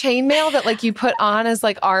 Isn't it chainmail that like you put on as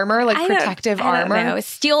like armor, like protective armor? I don't know.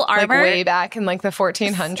 Steel armor. Like way back in like the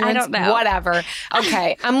 1400s. I don't know. Whatever.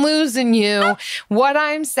 Okay. I'm losing you. What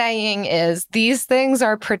I'm saying is these things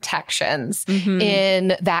are protections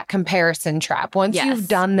in that comparison trap. Once you've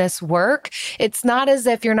done this work, it's not as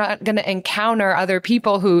if you're not going to encounter other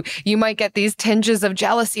people who you might get these tinges of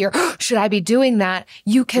jealousy or should I be doing that?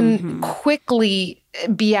 You can quickly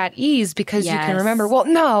be at ease because you can remember, well,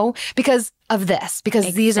 no, because of this,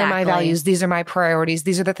 because these are my values, these are my priorities,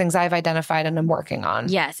 these are the things I've identified and I'm working on.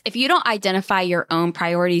 Yes. If you don't identify your own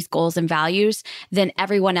priorities, goals, and values, then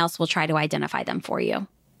everyone else will try to identify them for you.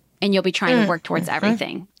 And you'll be trying to work towards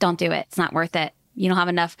everything. Don't do it. It's not worth it. You don't have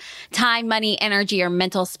enough time, money, energy, or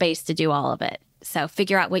mental space to do all of it. So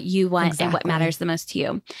figure out what you want and what matters the most to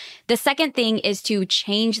you. The second thing is to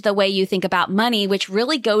change the way you think about money, which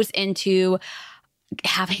really goes into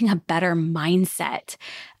having a better mindset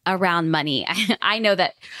around money. I know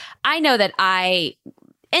that I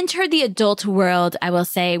entered the adult world, I will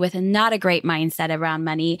say, with not a great mindset around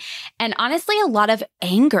money, and honestly, a lot of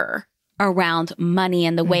anger around money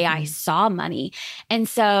and the way I saw money. And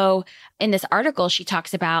so in this article, she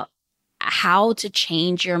talks about how to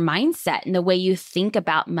change your mindset and the way you think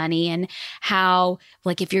about money, and how,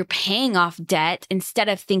 like, if you're paying off debt, instead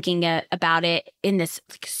of thinking about it in this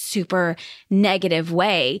like super negative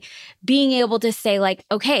way, being able to say like,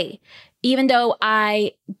 okay, even though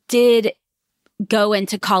I did go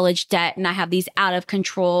into college debt and I have these out of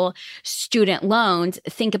control student loans,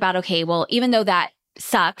 think about, okay, well, even though that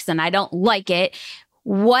sucks and I don't like it,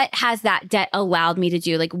 what has that debt allowed me to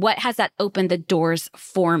do? Like, what has that opened the doors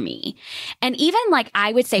for me? And even like,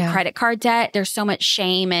 I would say credit card debt, there's so much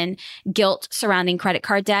shame and guilt surrounding credit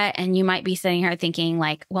card debt. And you might be sitting here thinking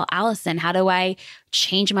like, well, Allison, how do I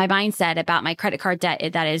change my mindset about my credit card debt?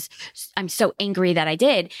 I'm so angry that I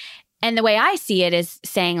did. And the way I see it is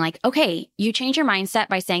saying like, okay, you change your mindset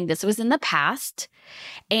by saying this was in the past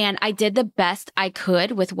and I did the best I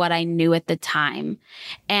could with what I knew at the time.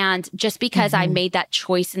 And just because I made that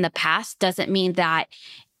choice in the past doesn't mean that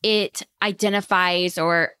it identifies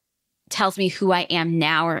or tells me who I am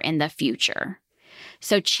now or in the future.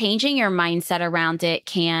 So changing your mindset around it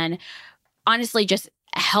can honestly just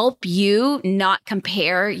help you not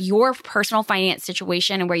compare your personal finance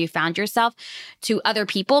situation and where you found yourself to other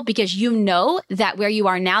people, because you know that where you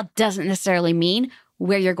are now doesn't necessarily mean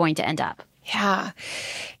where you're going to end up. Yeah.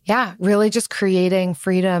 Yeah. Really just creating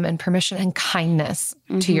freedom and permission and kindness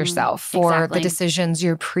to yourself for the decisions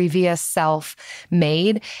your previous self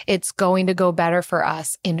made. It's going to go better for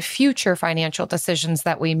us in future financial decisions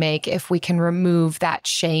that we make if we can remove that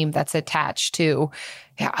shame that's attached to,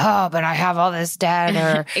 but I have all this debt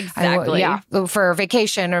or for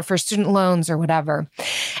vacation or for student loans or whatever.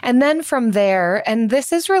 And then from there, and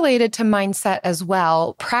this is related to mindset as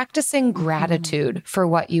well, practicing gratitude for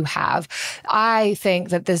what you have. I think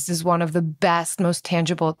that this is one of the best, most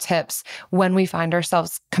tangible tips when we find ourselves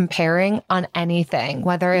comparing on anything,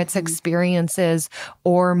 whether it's experiences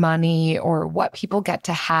or money or what people get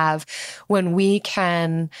to have, when we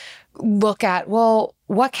can look at, well,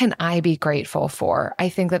 what can I be grateful for? I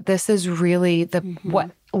think that this is really what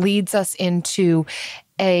leads us into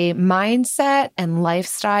a mindset and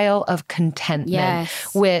lifestyle of contentment,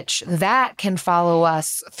 which that can follow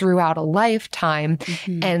us throughout a lifetime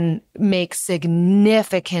and make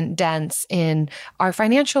significant dents in our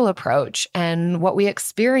financial approach and what we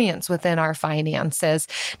experience within our finances.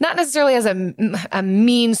 Not necessarily as a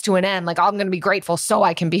means to an end, like I'm going to be grateful so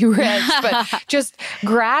I can be rich, but just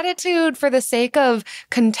gratitude for the sake of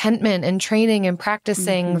contentment and training and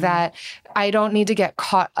practicing that I don't need to get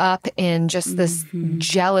caught up in just this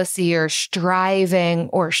jealousy or striving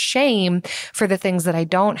or shame for the things that I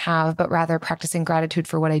don't have, but rather practicing gratitude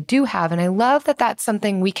for what I do have. And I love that that's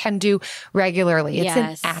something we can do regularly. It's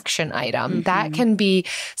an action item. That can be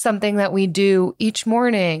something that we do each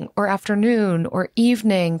morning or afternoon or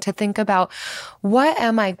evening to think about, what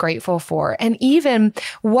am I grateful for? And even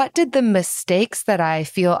what did the mistakes that I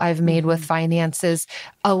feel I've made with finances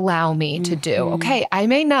allow me to do? Okay, I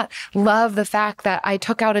may not love the fact that I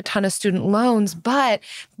took out a ton of student loans, but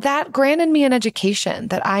that granted me an education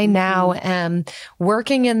that I now am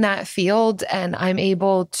working in that field, and I'm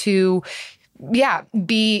able to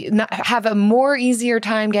have a more easier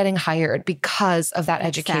time getting hired because of that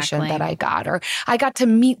education that I got. Or I got to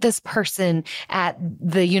meet this person at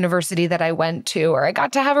the university that I went to, or I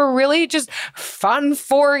got to have a really just fun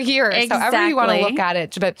 4 years. However you want to look at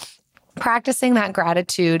it. But practicing that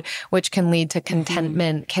gratitude, which can lead to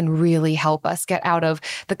contentment, can really help us get out of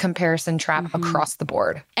the comparison trap across the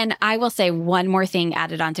board. And I will say one more thing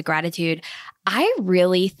added on to gratitude. I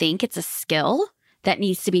really think it's a skill that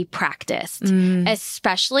needs to be practiced,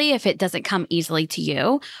 especially if it doesn't come easily to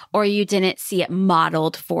you or you didn't see it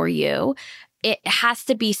modeled for you. It has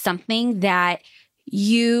to be something that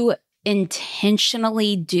you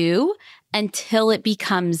intentionally do until it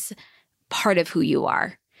becomes part of who you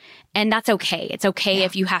are. And that's okay. It's okay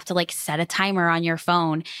if you have to set a timer on your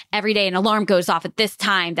phone every day. An alarm goes off at this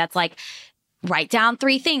time. That's write down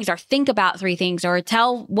 3 things or think about 3 things or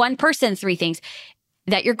tell one person 3 things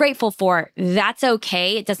that you're grateful for. That's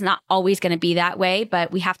okay. It does not always going to be that way,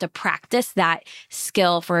 but we have to practice that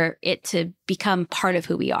skill for it to become part of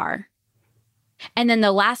who we are. And then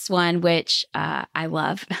the last one, which I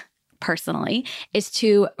love personally, is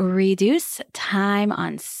to reduce time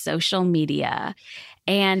on social media.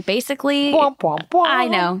 And basically, I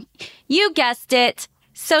know, you guessed it.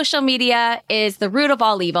 Social media is the root of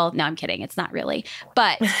all evil. No, I'm kidding. It's not really.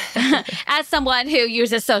 But as someone who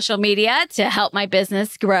uses social media to help my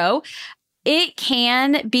business grow, it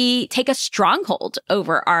can take a stronghold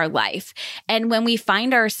over our life. And when we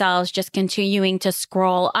find ourselves just continuing to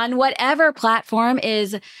scroll on whatever platform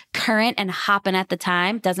is current and hopping at the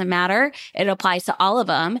time, doesn't matter. It applies to all of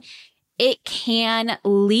them. It can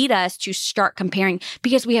lead us to start comparing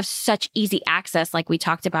because we have such easy access, like we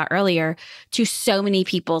talked about earlier, to so many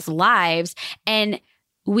people's lives. And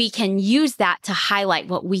we can use that to highlight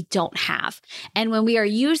what we don't have. And when we are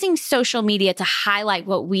using social media to highlight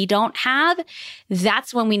what we don't have,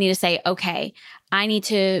 that's when we need to say, okay, I need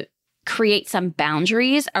to create some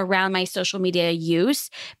boundaries around my social media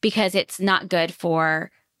use because it's not good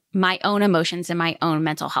for my own emotions and my own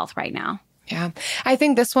mental health right now. Yeah. I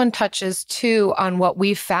think this one touches too on what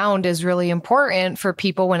we've found is really important for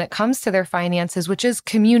people when it comes to their finances, which is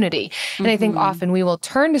community. And I think often we will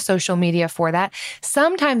turn to social media for that.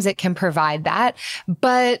 Sometimes it can provide that,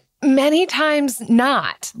 but Many times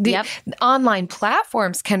not. The Yep. online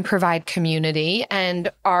platforms can provide community,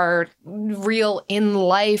 and our real in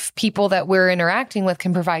life people that we're interacting with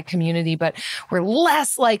can provide community, but we're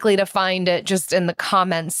less likely to find it just in the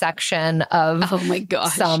comment section of Oh my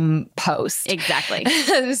gosh. some post. Exactly.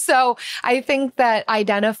 So I think that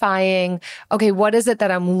identifying, okay, what is it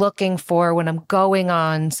that I'm looking for when I'm going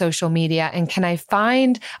on social media? And can I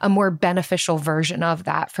find a more beneficial version of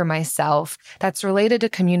that for myself that's related to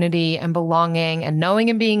community and belonging and knowing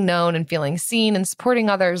and being known and feeling seen and supporting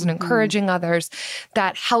others and encouraging others,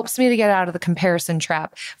 that helps me to get out of the comparison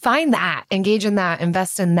trap. Find that, engage in that,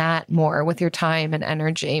 invest in that more with your time and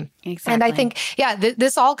energy. Exactly. And I think,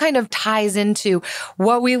 this all kind of ties into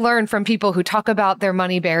what we learn from people who talk about their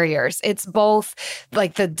money barriers. It's both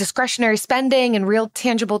like the discretionary spending and real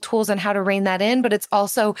tangible tools on how to rein that in, but it's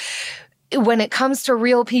also when it comes to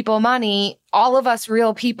real people money, all of us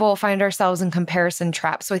real people find ourselves in comparison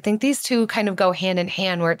traps. So I think these two kind of go hand in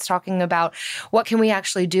hand, where it's talking about what can we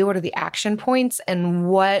actually do? What are the action points? And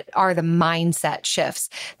what are the mindset shifts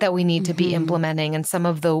that we need to be implementing, and some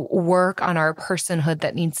of the work on our personhood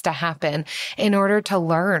that needs to happen in order to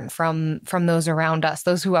learn from those around us,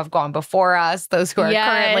 those who have gone before us, those who are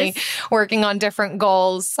currently working on different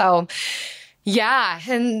goals. So yeah.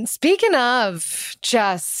 And speaking of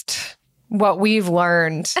just what we've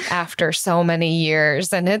learned after so many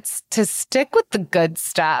years, and it's to stick with the good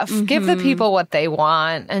stuff, give the people what they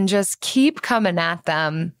want, and just keep coming at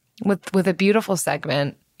them with a beautiful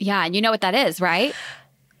segment. Yeah, and you know what that is, right?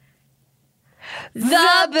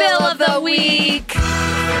 The Bill of the Week.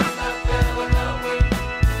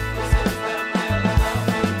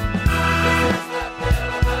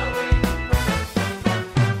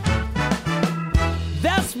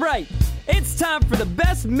 That's right. It's time for the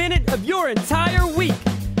best minute of your entire week.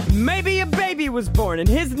 Maybe a baby was born and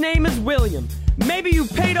his name is William. Maybe you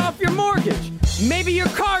paid off your mortgage. Maybe your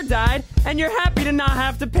car died and you're happy to not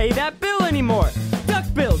have to pay that bill anymore. Duck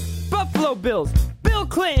bills, Buffalo Bills, Bill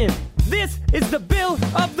Clinton. This is the Bill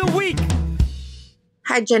of the Week.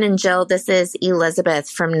 Hi, Jen and Jill. This is Elizabeth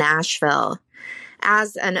from Nashville.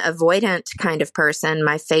 As an avoidant kind of person,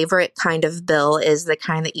 my favorite kind of bill is the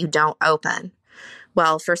kind that you don't open.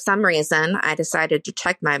 Well, for some reason, I decided to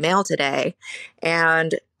check my mail today,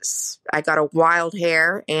 and I got a wild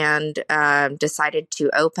hair and decided to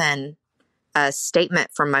open a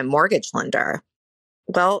statement from my mortgage lender.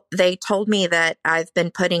 Well, they told me that I've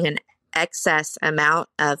been putting an excess amount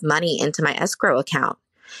of money into my escrow account,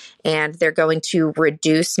 and they're going to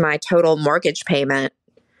reduce my total mortgage payment,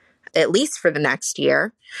 at least for the next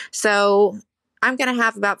year. So I'm going to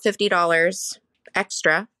have about $50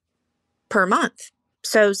 extra per month.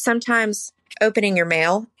 So sometimes opening your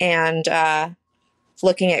mail and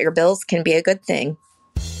looking at your bills can be a good thing.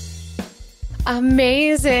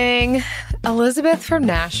 Amazing. Elizabeth from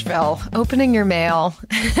Nashville, opening your mail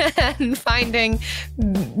and finding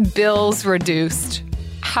bills reduced.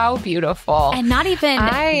 How beautiful. And not even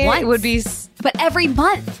once, would be, but every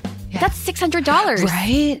month. Yeah. That's $600.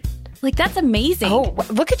 Right? Like, that's amazing. Oh,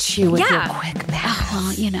 look at you with your quick math.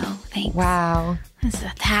 Oh, well, thanks. Wow. That's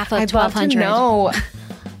half of I'd love to $1,200. know,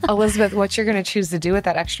 Elizabeth, what you're going to choose to do with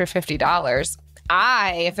that extra $50.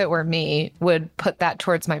 If it were me, would put that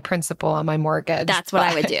towards my principal on my mortgage. That's what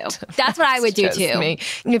I would do. That's what I would do too. Me.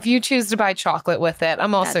 If you choose to buy chocolate with it,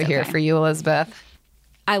 I'm also here for you, Elizabeth.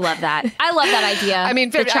 I love that. I love that idea. I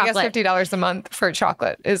mean, I guess $50 a month for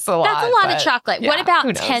chocolate is a lot. That's a lot of chocolate. Yeah, what about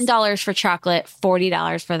 $10 for chocolate,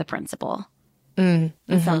 $40 for the principal?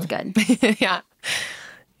 That sounds good. Yeah.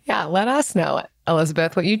 Yeah, let us know,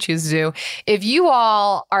 Elizabeth, what you choose to do. If you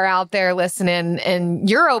all are out there listening and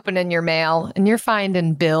you're opening your mail and you're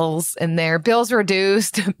finding bills in there, bills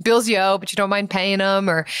reduced, bills you owe, but you don't mind paying them,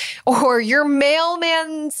 or your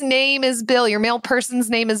mailman's name is Bill, your mail person's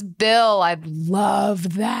name is Bill, I'd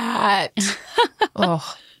love that.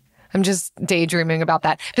 Oh, I'm just daydreaming about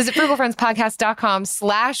that. Visit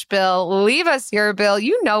frugalfriendspodcast.com/bill. Leave us your bill.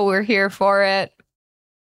 You know we're here for it.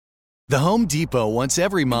 The Home Depot wants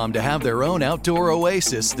every mom to have their own outdoor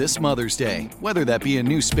oasis this Mother's Day, whether that be a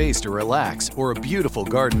new space to relax or a beautiful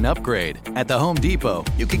garden upgrade. At the Home Depot,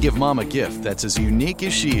 you could give mom a gift that's as unique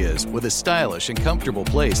as she is, with a stylish and comfortable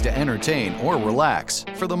place to entertain or relax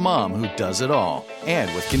for the mom who does it all.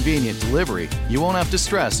 And with convenient delivery, you won't have to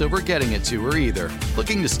stress over getting it to her either.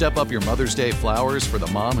 Looking to step up your Mother's Day flowers for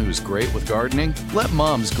the mom who's great with gardening? Let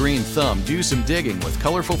Mom's Green Thumb do some digging with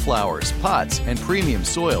colorful flowers, pots, and premium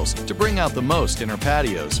soils to bring out the most in her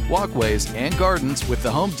patios, walkways, and gardens with the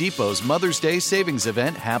Home Depot's Mother's Day savings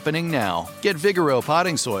event happening now. Get Vigoro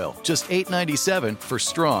potting soil, just $8.97 for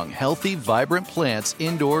strong, healthy, vibrant plants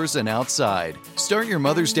indoors and outside. Start your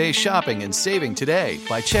Mother's Day shopping and saving today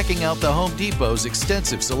by checking out the Home Depot's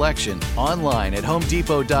extensive selection online at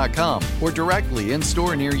HomeDepot.com or directly in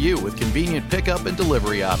store near you with convenient pickup and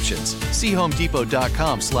delivery options. See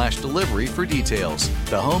HomeDepot.com/delivery for details.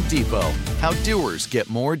 The Home Depot. How doers get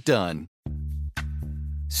more done.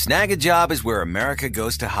 Snag a Job is where America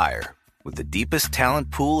goes to hire, with the deepest talent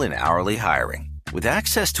pool in hourly hiring. With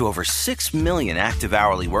access to over 6 million active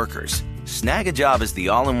hourly workers, Snag a Job is the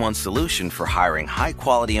all-in-one solution for hiring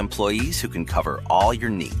high-quality employees who can cover all your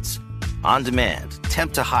needs. On demand,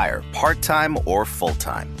 temp to hire, part-time or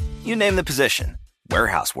full-time. You name the position.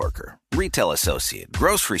 Warehouse worker, retail associate,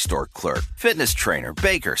 grocery store clerk, fitness trainer,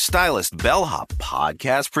 baker, stylist, bellhop,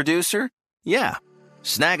 podcast producer. Yeah,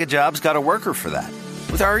 Snag a Job's got a worker for that.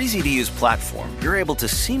 With our easy-to-use platform, you're able to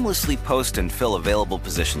seamlessly post and fill available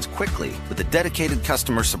positions quickly with a dedicated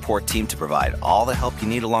customer support team to provide all the help you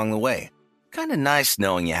need along the way. Kind of nice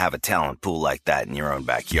knowing you have a talent pool like that in your own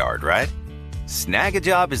backyard, right? Snag a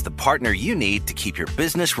Job is the partner you need to keep your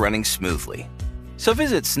business running smoothly. So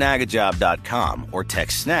visit snagajob.com or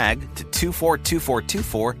text SNAG to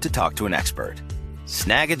 242424 to talk to an expert.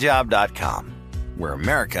 Snagajob.com, where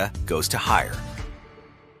America goes to hire.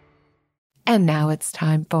 And now it's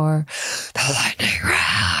time for the lightning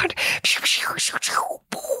round.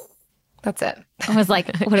 That's it. I was like,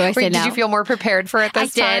 what do I say now? Did you feel more prepared for it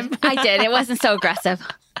this time? I did. It wasn't so aggressive.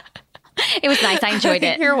 It was nice. I enjoyed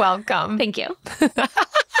it. You're welcome. Thank you.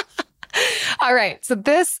 All right. So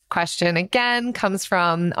this question again comes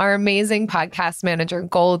from our amazing podcast manager,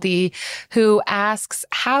 Goldie, who asks,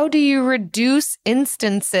 how do you reduce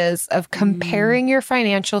instances of comparing your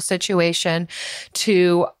financial situation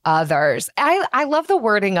to others? I love the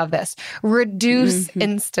wording of this. Reduce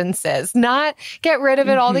instances, not get rid of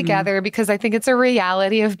it altogether, because I think it's a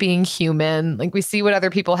reality of being human. Like we see what other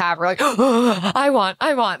people have. We're like, oh, I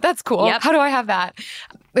want. That's cool. Yep. How do I have that?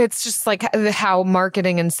 It's just like how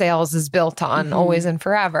marketing and sales is built on always and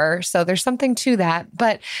forever. So there's something to that.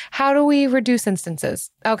 But how do we reduce instances?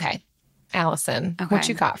 Okay. Allison, what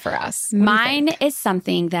you got for us? Mine is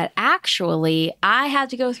something that actually I had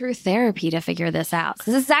to go through therapy to figure this out.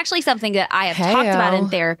 So this is actually something that I have talked about in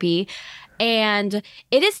therapy. And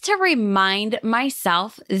it is to remind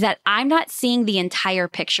myself that I'm not seeing the entire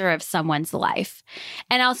picture of someone's life.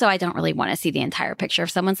 And also, I don't really want to see the entire picture of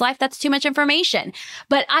someone's life. That's too much information.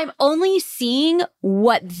 But I'm only seeing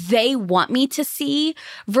what they want me to see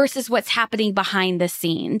versus what's happening behind the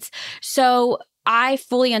scenes. So I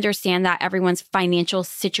fully understand that everyone's financial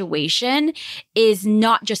situation is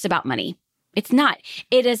not just about money. It's not.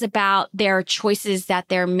 It is about their choices that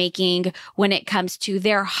they're making when it comes to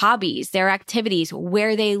their hobbies, their activities,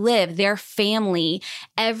 where they live, their family,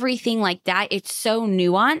 everything like that. It's so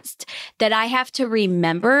nuanced that I have to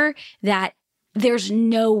remember that there's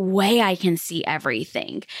no way I can see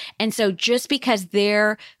everything. And so just because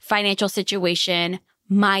their financial situation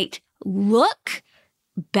might look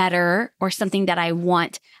better or something that I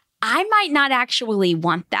want, I might not actually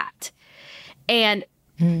want that. And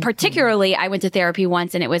particularly, I went to therapy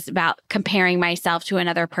once and it was about comparing myself to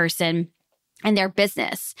another person and their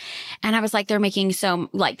business. And I was like, they're making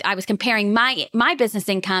I was comparing my business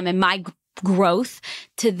income and my growth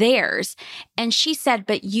to theirs. And she said,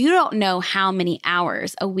 but you don't know how many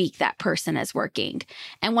hours a week that person is working.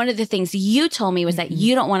 And one of the things you told me was that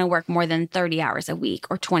you don't want to work more than 30 hours a week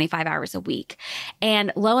or 25 hours a week.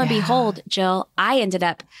 And lo and behold, Jill, I ended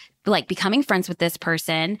up becoming friends with this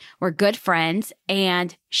person. We're good friends.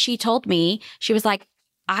 And she told me, she was like,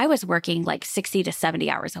 I was working 60 to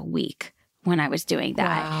 70 hours a week when I was doing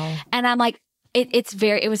that. Wow. And I'm like,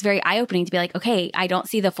 it was very eye-opening to be like, okay, I don't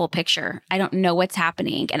see the full picture. I don't know what's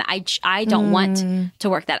happening. And I don't want to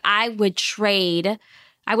work that. I wouldn't trade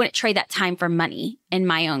that time for money in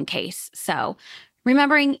my own case. So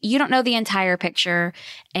remembering you don't know the entire picture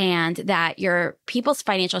and that your people's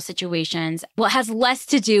financial situations, has less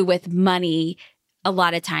to do with money a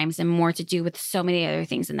lot of times and more to do with so many other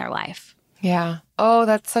things in their life. Yeah. Oh,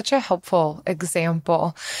 that's such a helpful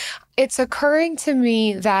example. It's occurring to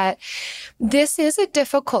me that this is a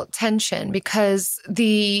difficult tension because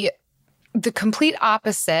the complete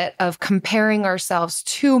opposite of comparing ourselves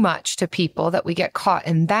too much to people, that we get caught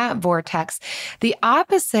in that vortex. The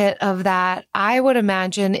opposite of that, I would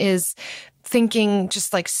imagine, is thinking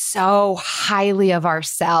just like so highly of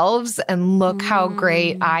ourselves and look how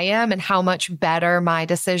great I am and how much better my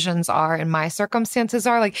decisions are and my circumstances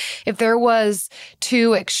are. Like if there was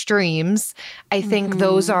two extremes, I think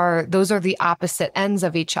those are the opposite ends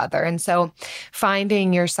of each other. And so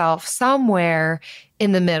finding yourself somewhere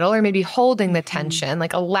in the middle, or maybe holding the tension,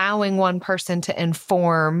 like allowing one person to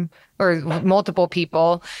inform, or multiple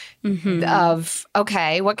people, of,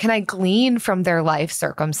 okay, what can I glean from their life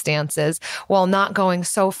circumstances, while not going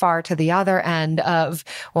so far to the other end of,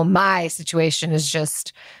 well, my situation is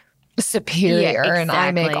just superior and I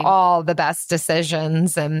make all the best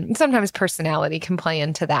decisions. And sometimes personality can play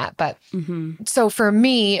into that. But so for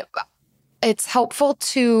me, it's helpful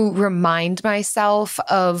to remind myself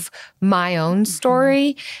of my own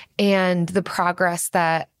story and the progress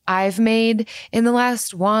that I've made in the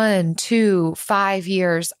last 1, 2, 5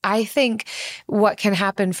 years. I think what can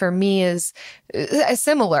happen for me is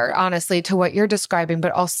similar, honestly, to what you're describing,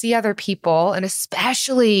 but I'll see other people, and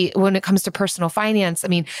especially when it comes to personal finance, I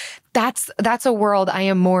mean, that's a world I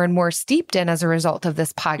am more and more steeped in as a result of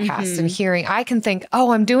this podcast and hearing. I can think,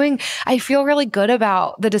 oh, I feel really good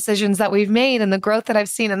about the decisions that we've made and the growth that I've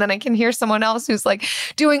seen. And then I can hear someone else who's like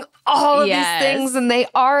doing all of these things and they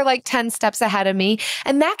are like 10 steps ahead of me.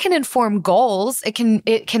 And that can inform goals. It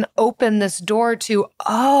can open this door to,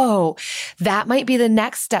 oh, that might be the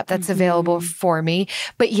next step that's available for me,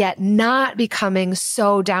 but yet not becoming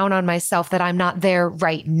so down on myself that I'm not there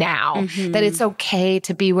right now, that it's okay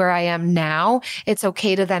to be where I am now. It's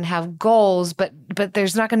okay to then have goals, but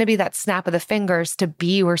there's not going to be that snap of the fingers to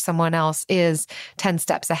be where someone else is 10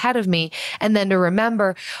 steps ahead of me. And then to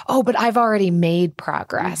remember, oh, but I've already made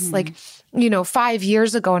progress. Like, 5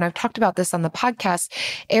 years ago, and I've talked about this on the podcast,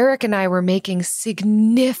 Eric and I were making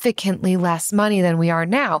significantly less money than we are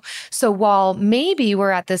now. So while maybe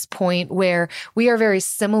we're at this point where we are very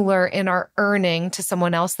similar in our earning to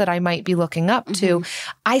someone else that I might be looking up to,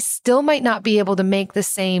 I still might not be able to make the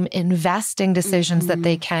same investing decisions that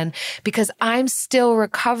they can, because I'm still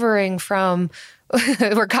recovering from,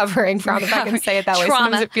 if I can say it that way.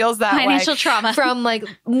 Sometimes it feels that financial way. Trauma. From like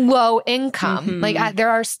low income. Like there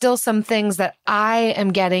are still some things that I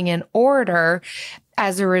am getting in order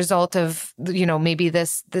as a result of, maybe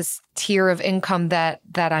this tier of income that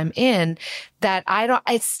I'm in, that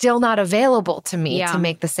it's still not available to me to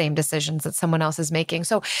make the same decisions that someone else is making.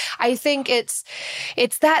 So I think it's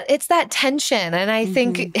that tension. And I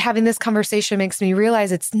think having this conversation makes me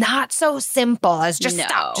realize it's not so simple as just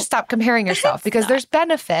stop comparing yourself, because there's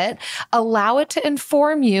benefit. Allow it to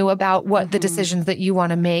inform you about what the decisions that you want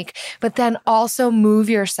to make, but then also move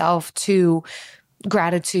yourself to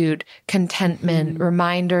gratitude, contentment,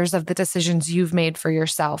 reminders of the decisions you've made for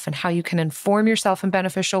yourself and how you can inform yourself in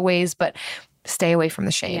beneficial ways, but stay away from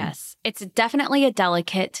the shame. Yes, it's definitely a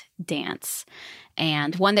delicate dance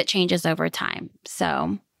and one that changes over time.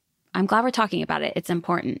 So I'm glad we're talking about it. It's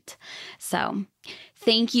important. So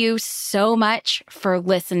thank you so much for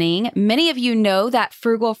listening. Many of you know that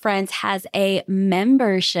Frugal Friends has a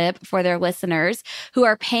membership for their listeners who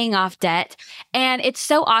are paying off debt. And it's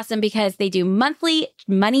so awesome because they do monthly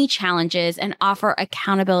money challenges and offer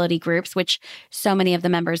accountability groups, which so many of the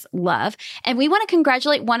members love. And we want to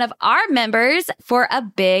congratulate one of our members for a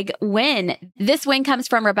big win. This win comes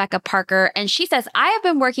from Rebecca Parker, and she says, I have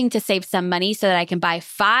been working to save some money so that I can buy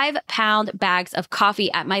 5-pound bags of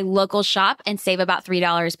coffee at my local shop and save about $3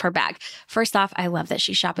 per bag. First off, I love that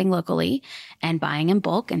she's shopping locally and buying in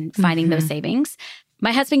bulk and finding those savings.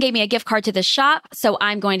 My husband gave me a gift card to the shop, so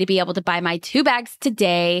I'm going to be able to buy my 2 bags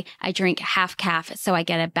today. I drink half calf, so I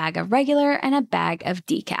get a bag of regular and a bag of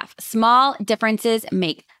decaf. Small differences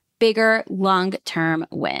make bigger long-term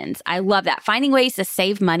wins. I love that. Finding ways to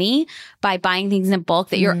save money by buying things in bulk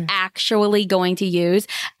that you're actually going to use,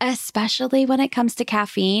 especially when it comes to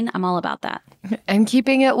caffeine. I'm all about that. And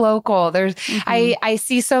keeping it local. There's, I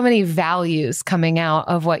see so many values coming out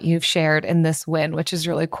of what you've shared in this win, which is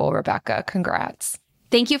really cool, Rebecca. Congrats.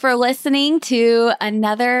 Thank you for listening to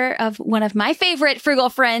another of one of my favorite Frugal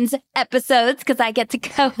Friends episodes, because I get to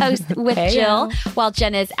co-host with Jill while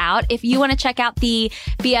Jen is out. If you want to check out the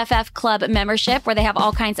BFF Club membership, where they have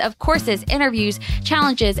all kinds of courses, interviews,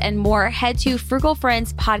 challenges, and more, head to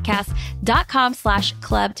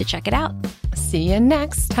frugalfriendspodcast.com/club to check it out. See you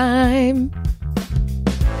next time.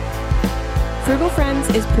 Frugal Friends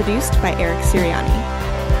is produced by Eric Siriani.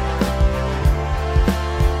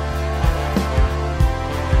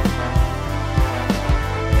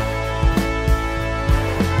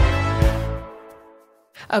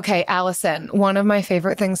 Okay, Allison, one of my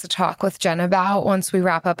favorite things to talk with Jen about once we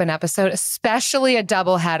wrap up an episode, especially a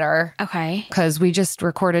doubleheader. Okay. Because we just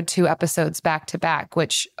recorded 2 episodes back to back,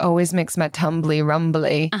 which always makes my tumbly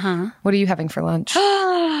rumbly. What are you having for lunch?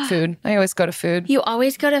 Food. I always go to food. You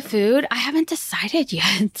always go to food? I haven't decided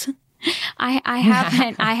yet. I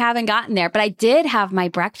haven't gotten there, but I did have my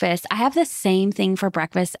breakfast. I have the same thing for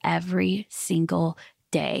breakfast every single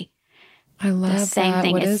day. I love the same that.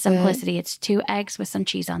 thing. What It's is simplicity. It's 2 eggs with some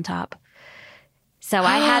cheese on top. So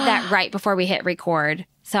I had that right before we hit record.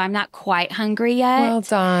 So I'm not quite hungry yet. Well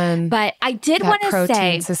done. But I did want to say,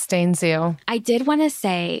 protein sustains you. I did want to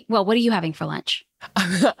say, well, what are you having for lunch?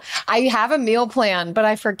 I have a meal plan, but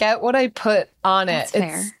I forget what I put on That's it.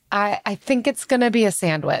 fair. I think it's going to be a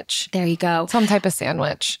sandwich. There you go. Some type of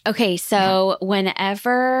sandwich. Okay, so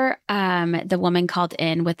whenever the woman called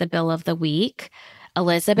in with the bill of the week,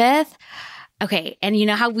 Elizabeth, okay, and you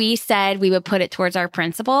know how we said we would put it towards our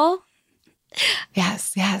principal?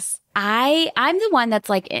 Yes, yes. I'm the one that's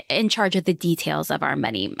like in charge of the details of our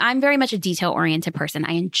money. I'm very much a detail-oriented person.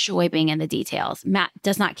 I enjoy being in the details. Matt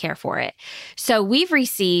does not care for it. So we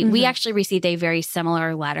actually received a very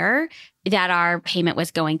similar letter that our payment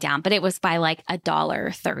was going down, but it was by like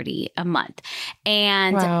 $1.30 a month.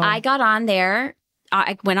 And I got on there.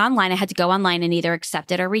 I went online. I had to go online and either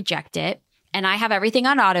accept it or reject it. And I have everything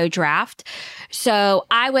on auto draft. So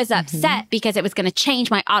I was upset because it was going to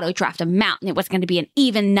change my auto draft amount and it was going to be an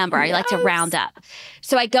even number. I like to round up.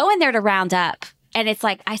 So I go in there to round up and it's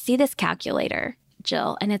like, I see this calculator,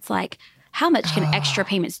 Jill, and it's like, how much can extra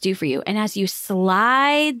payments do for you? And as you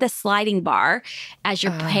slide the sliding bar, as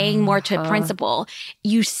you're paying more to a principal,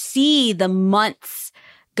 you see the months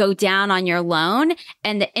go down on your loan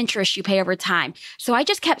and the interest you pay over time. So I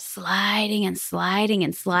just kept sliding and sliding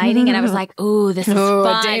and sliding. And I was like, ooh, this is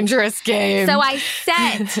fun. A dangerous game. So I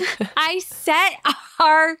set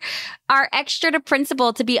our extra to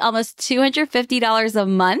principal to be almost $250 a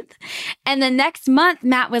month. And the next month,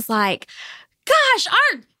 Matt was like, gosh,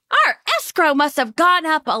 our escrow must have gone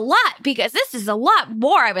up a lot because this is a lot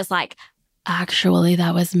more. I was like, actually,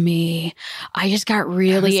 that was me. I just got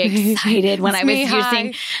really excited when I was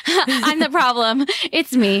using, I'm the problem.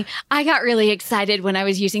 It's me. I got really excited when I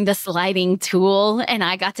was using the sliding tool and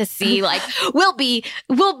I got to see like,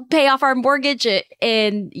 we'll pay off our mortgage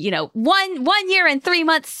in, 1 year and 3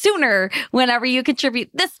 months sooner whenever you contribute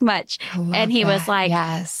this much. And he was like,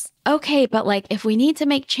 yes. Okay, but like if we need to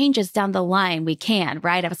make changes down the line, we can,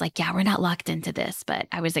 right? I was like, yeah, we're not locked into this, but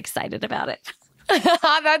I was excited about it.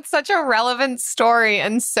 That's such a relevant story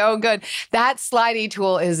and so good. That slidey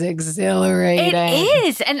tool is exhilarating. It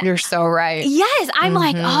is. And you're so right. Yes. I'm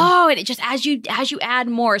like, oh, and it just as you add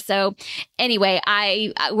more. So anyway,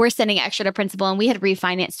 we're sending extra to principal and we had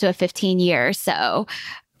refinanced to a 15 years. So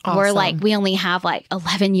we're like, we only have like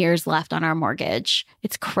 11 years left on our mortgage.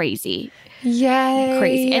 It's crazy. Yay.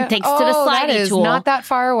 Crazy. And thanks to the slidey tool. Not that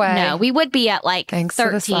far away. No, we would be at like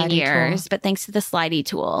 13 years, but thanks to the slidey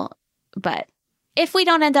tool. But if we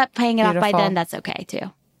don't end up paying it off by then, that's okay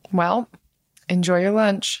too. Well, enjoy your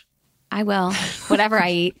lunch. I will. Whatever I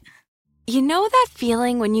eat. You know that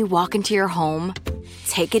feeling when you walk into your home,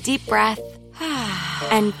 take a deep breath,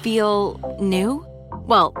 and feel new?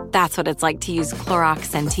 Well, that's what it's like to use Clorox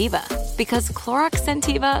Scentiva. Because Clorox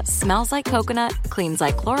Scentiva smells like coconut, cleans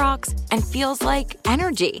like Clorox, and feels like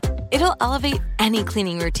energy. It'll elevate any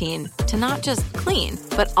cleaning routine to not just clean,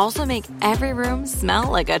 but also make every room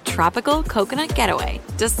smell like a tropical coconut getaway.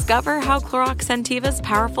 Discover how Clorox Scentiva's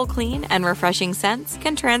powerful clean and refreshing scents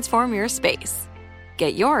can transform your space.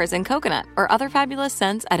 Get yours in coconut or other fabulous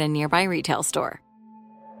scents at a nearby retail store.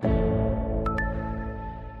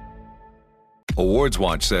 Awards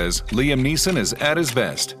Watch says Liam Neeson is at his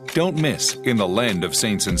best. Don't miss In the Land of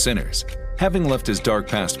Saints and Sinners. Having left his dark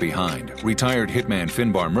past behind, retired hitman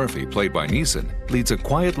Finbar Murphy, played by Neeson, leads a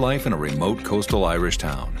quiet life in a remote coastal Irish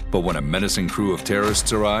town. But when a menacing crew of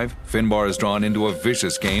terrorists arrive, Finbar is drawn into a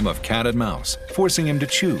vicious game of cat and mouse, forcing him to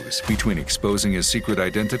choose between exposing his secret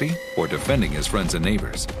identity or defending his friends and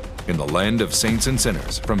neighbors. In the Land of Saints and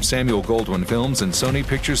Sinners, from Samuel Goldwyn Films and Sony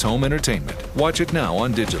Pictures Home Entertainment. Watch it now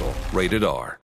on digital. Rated R.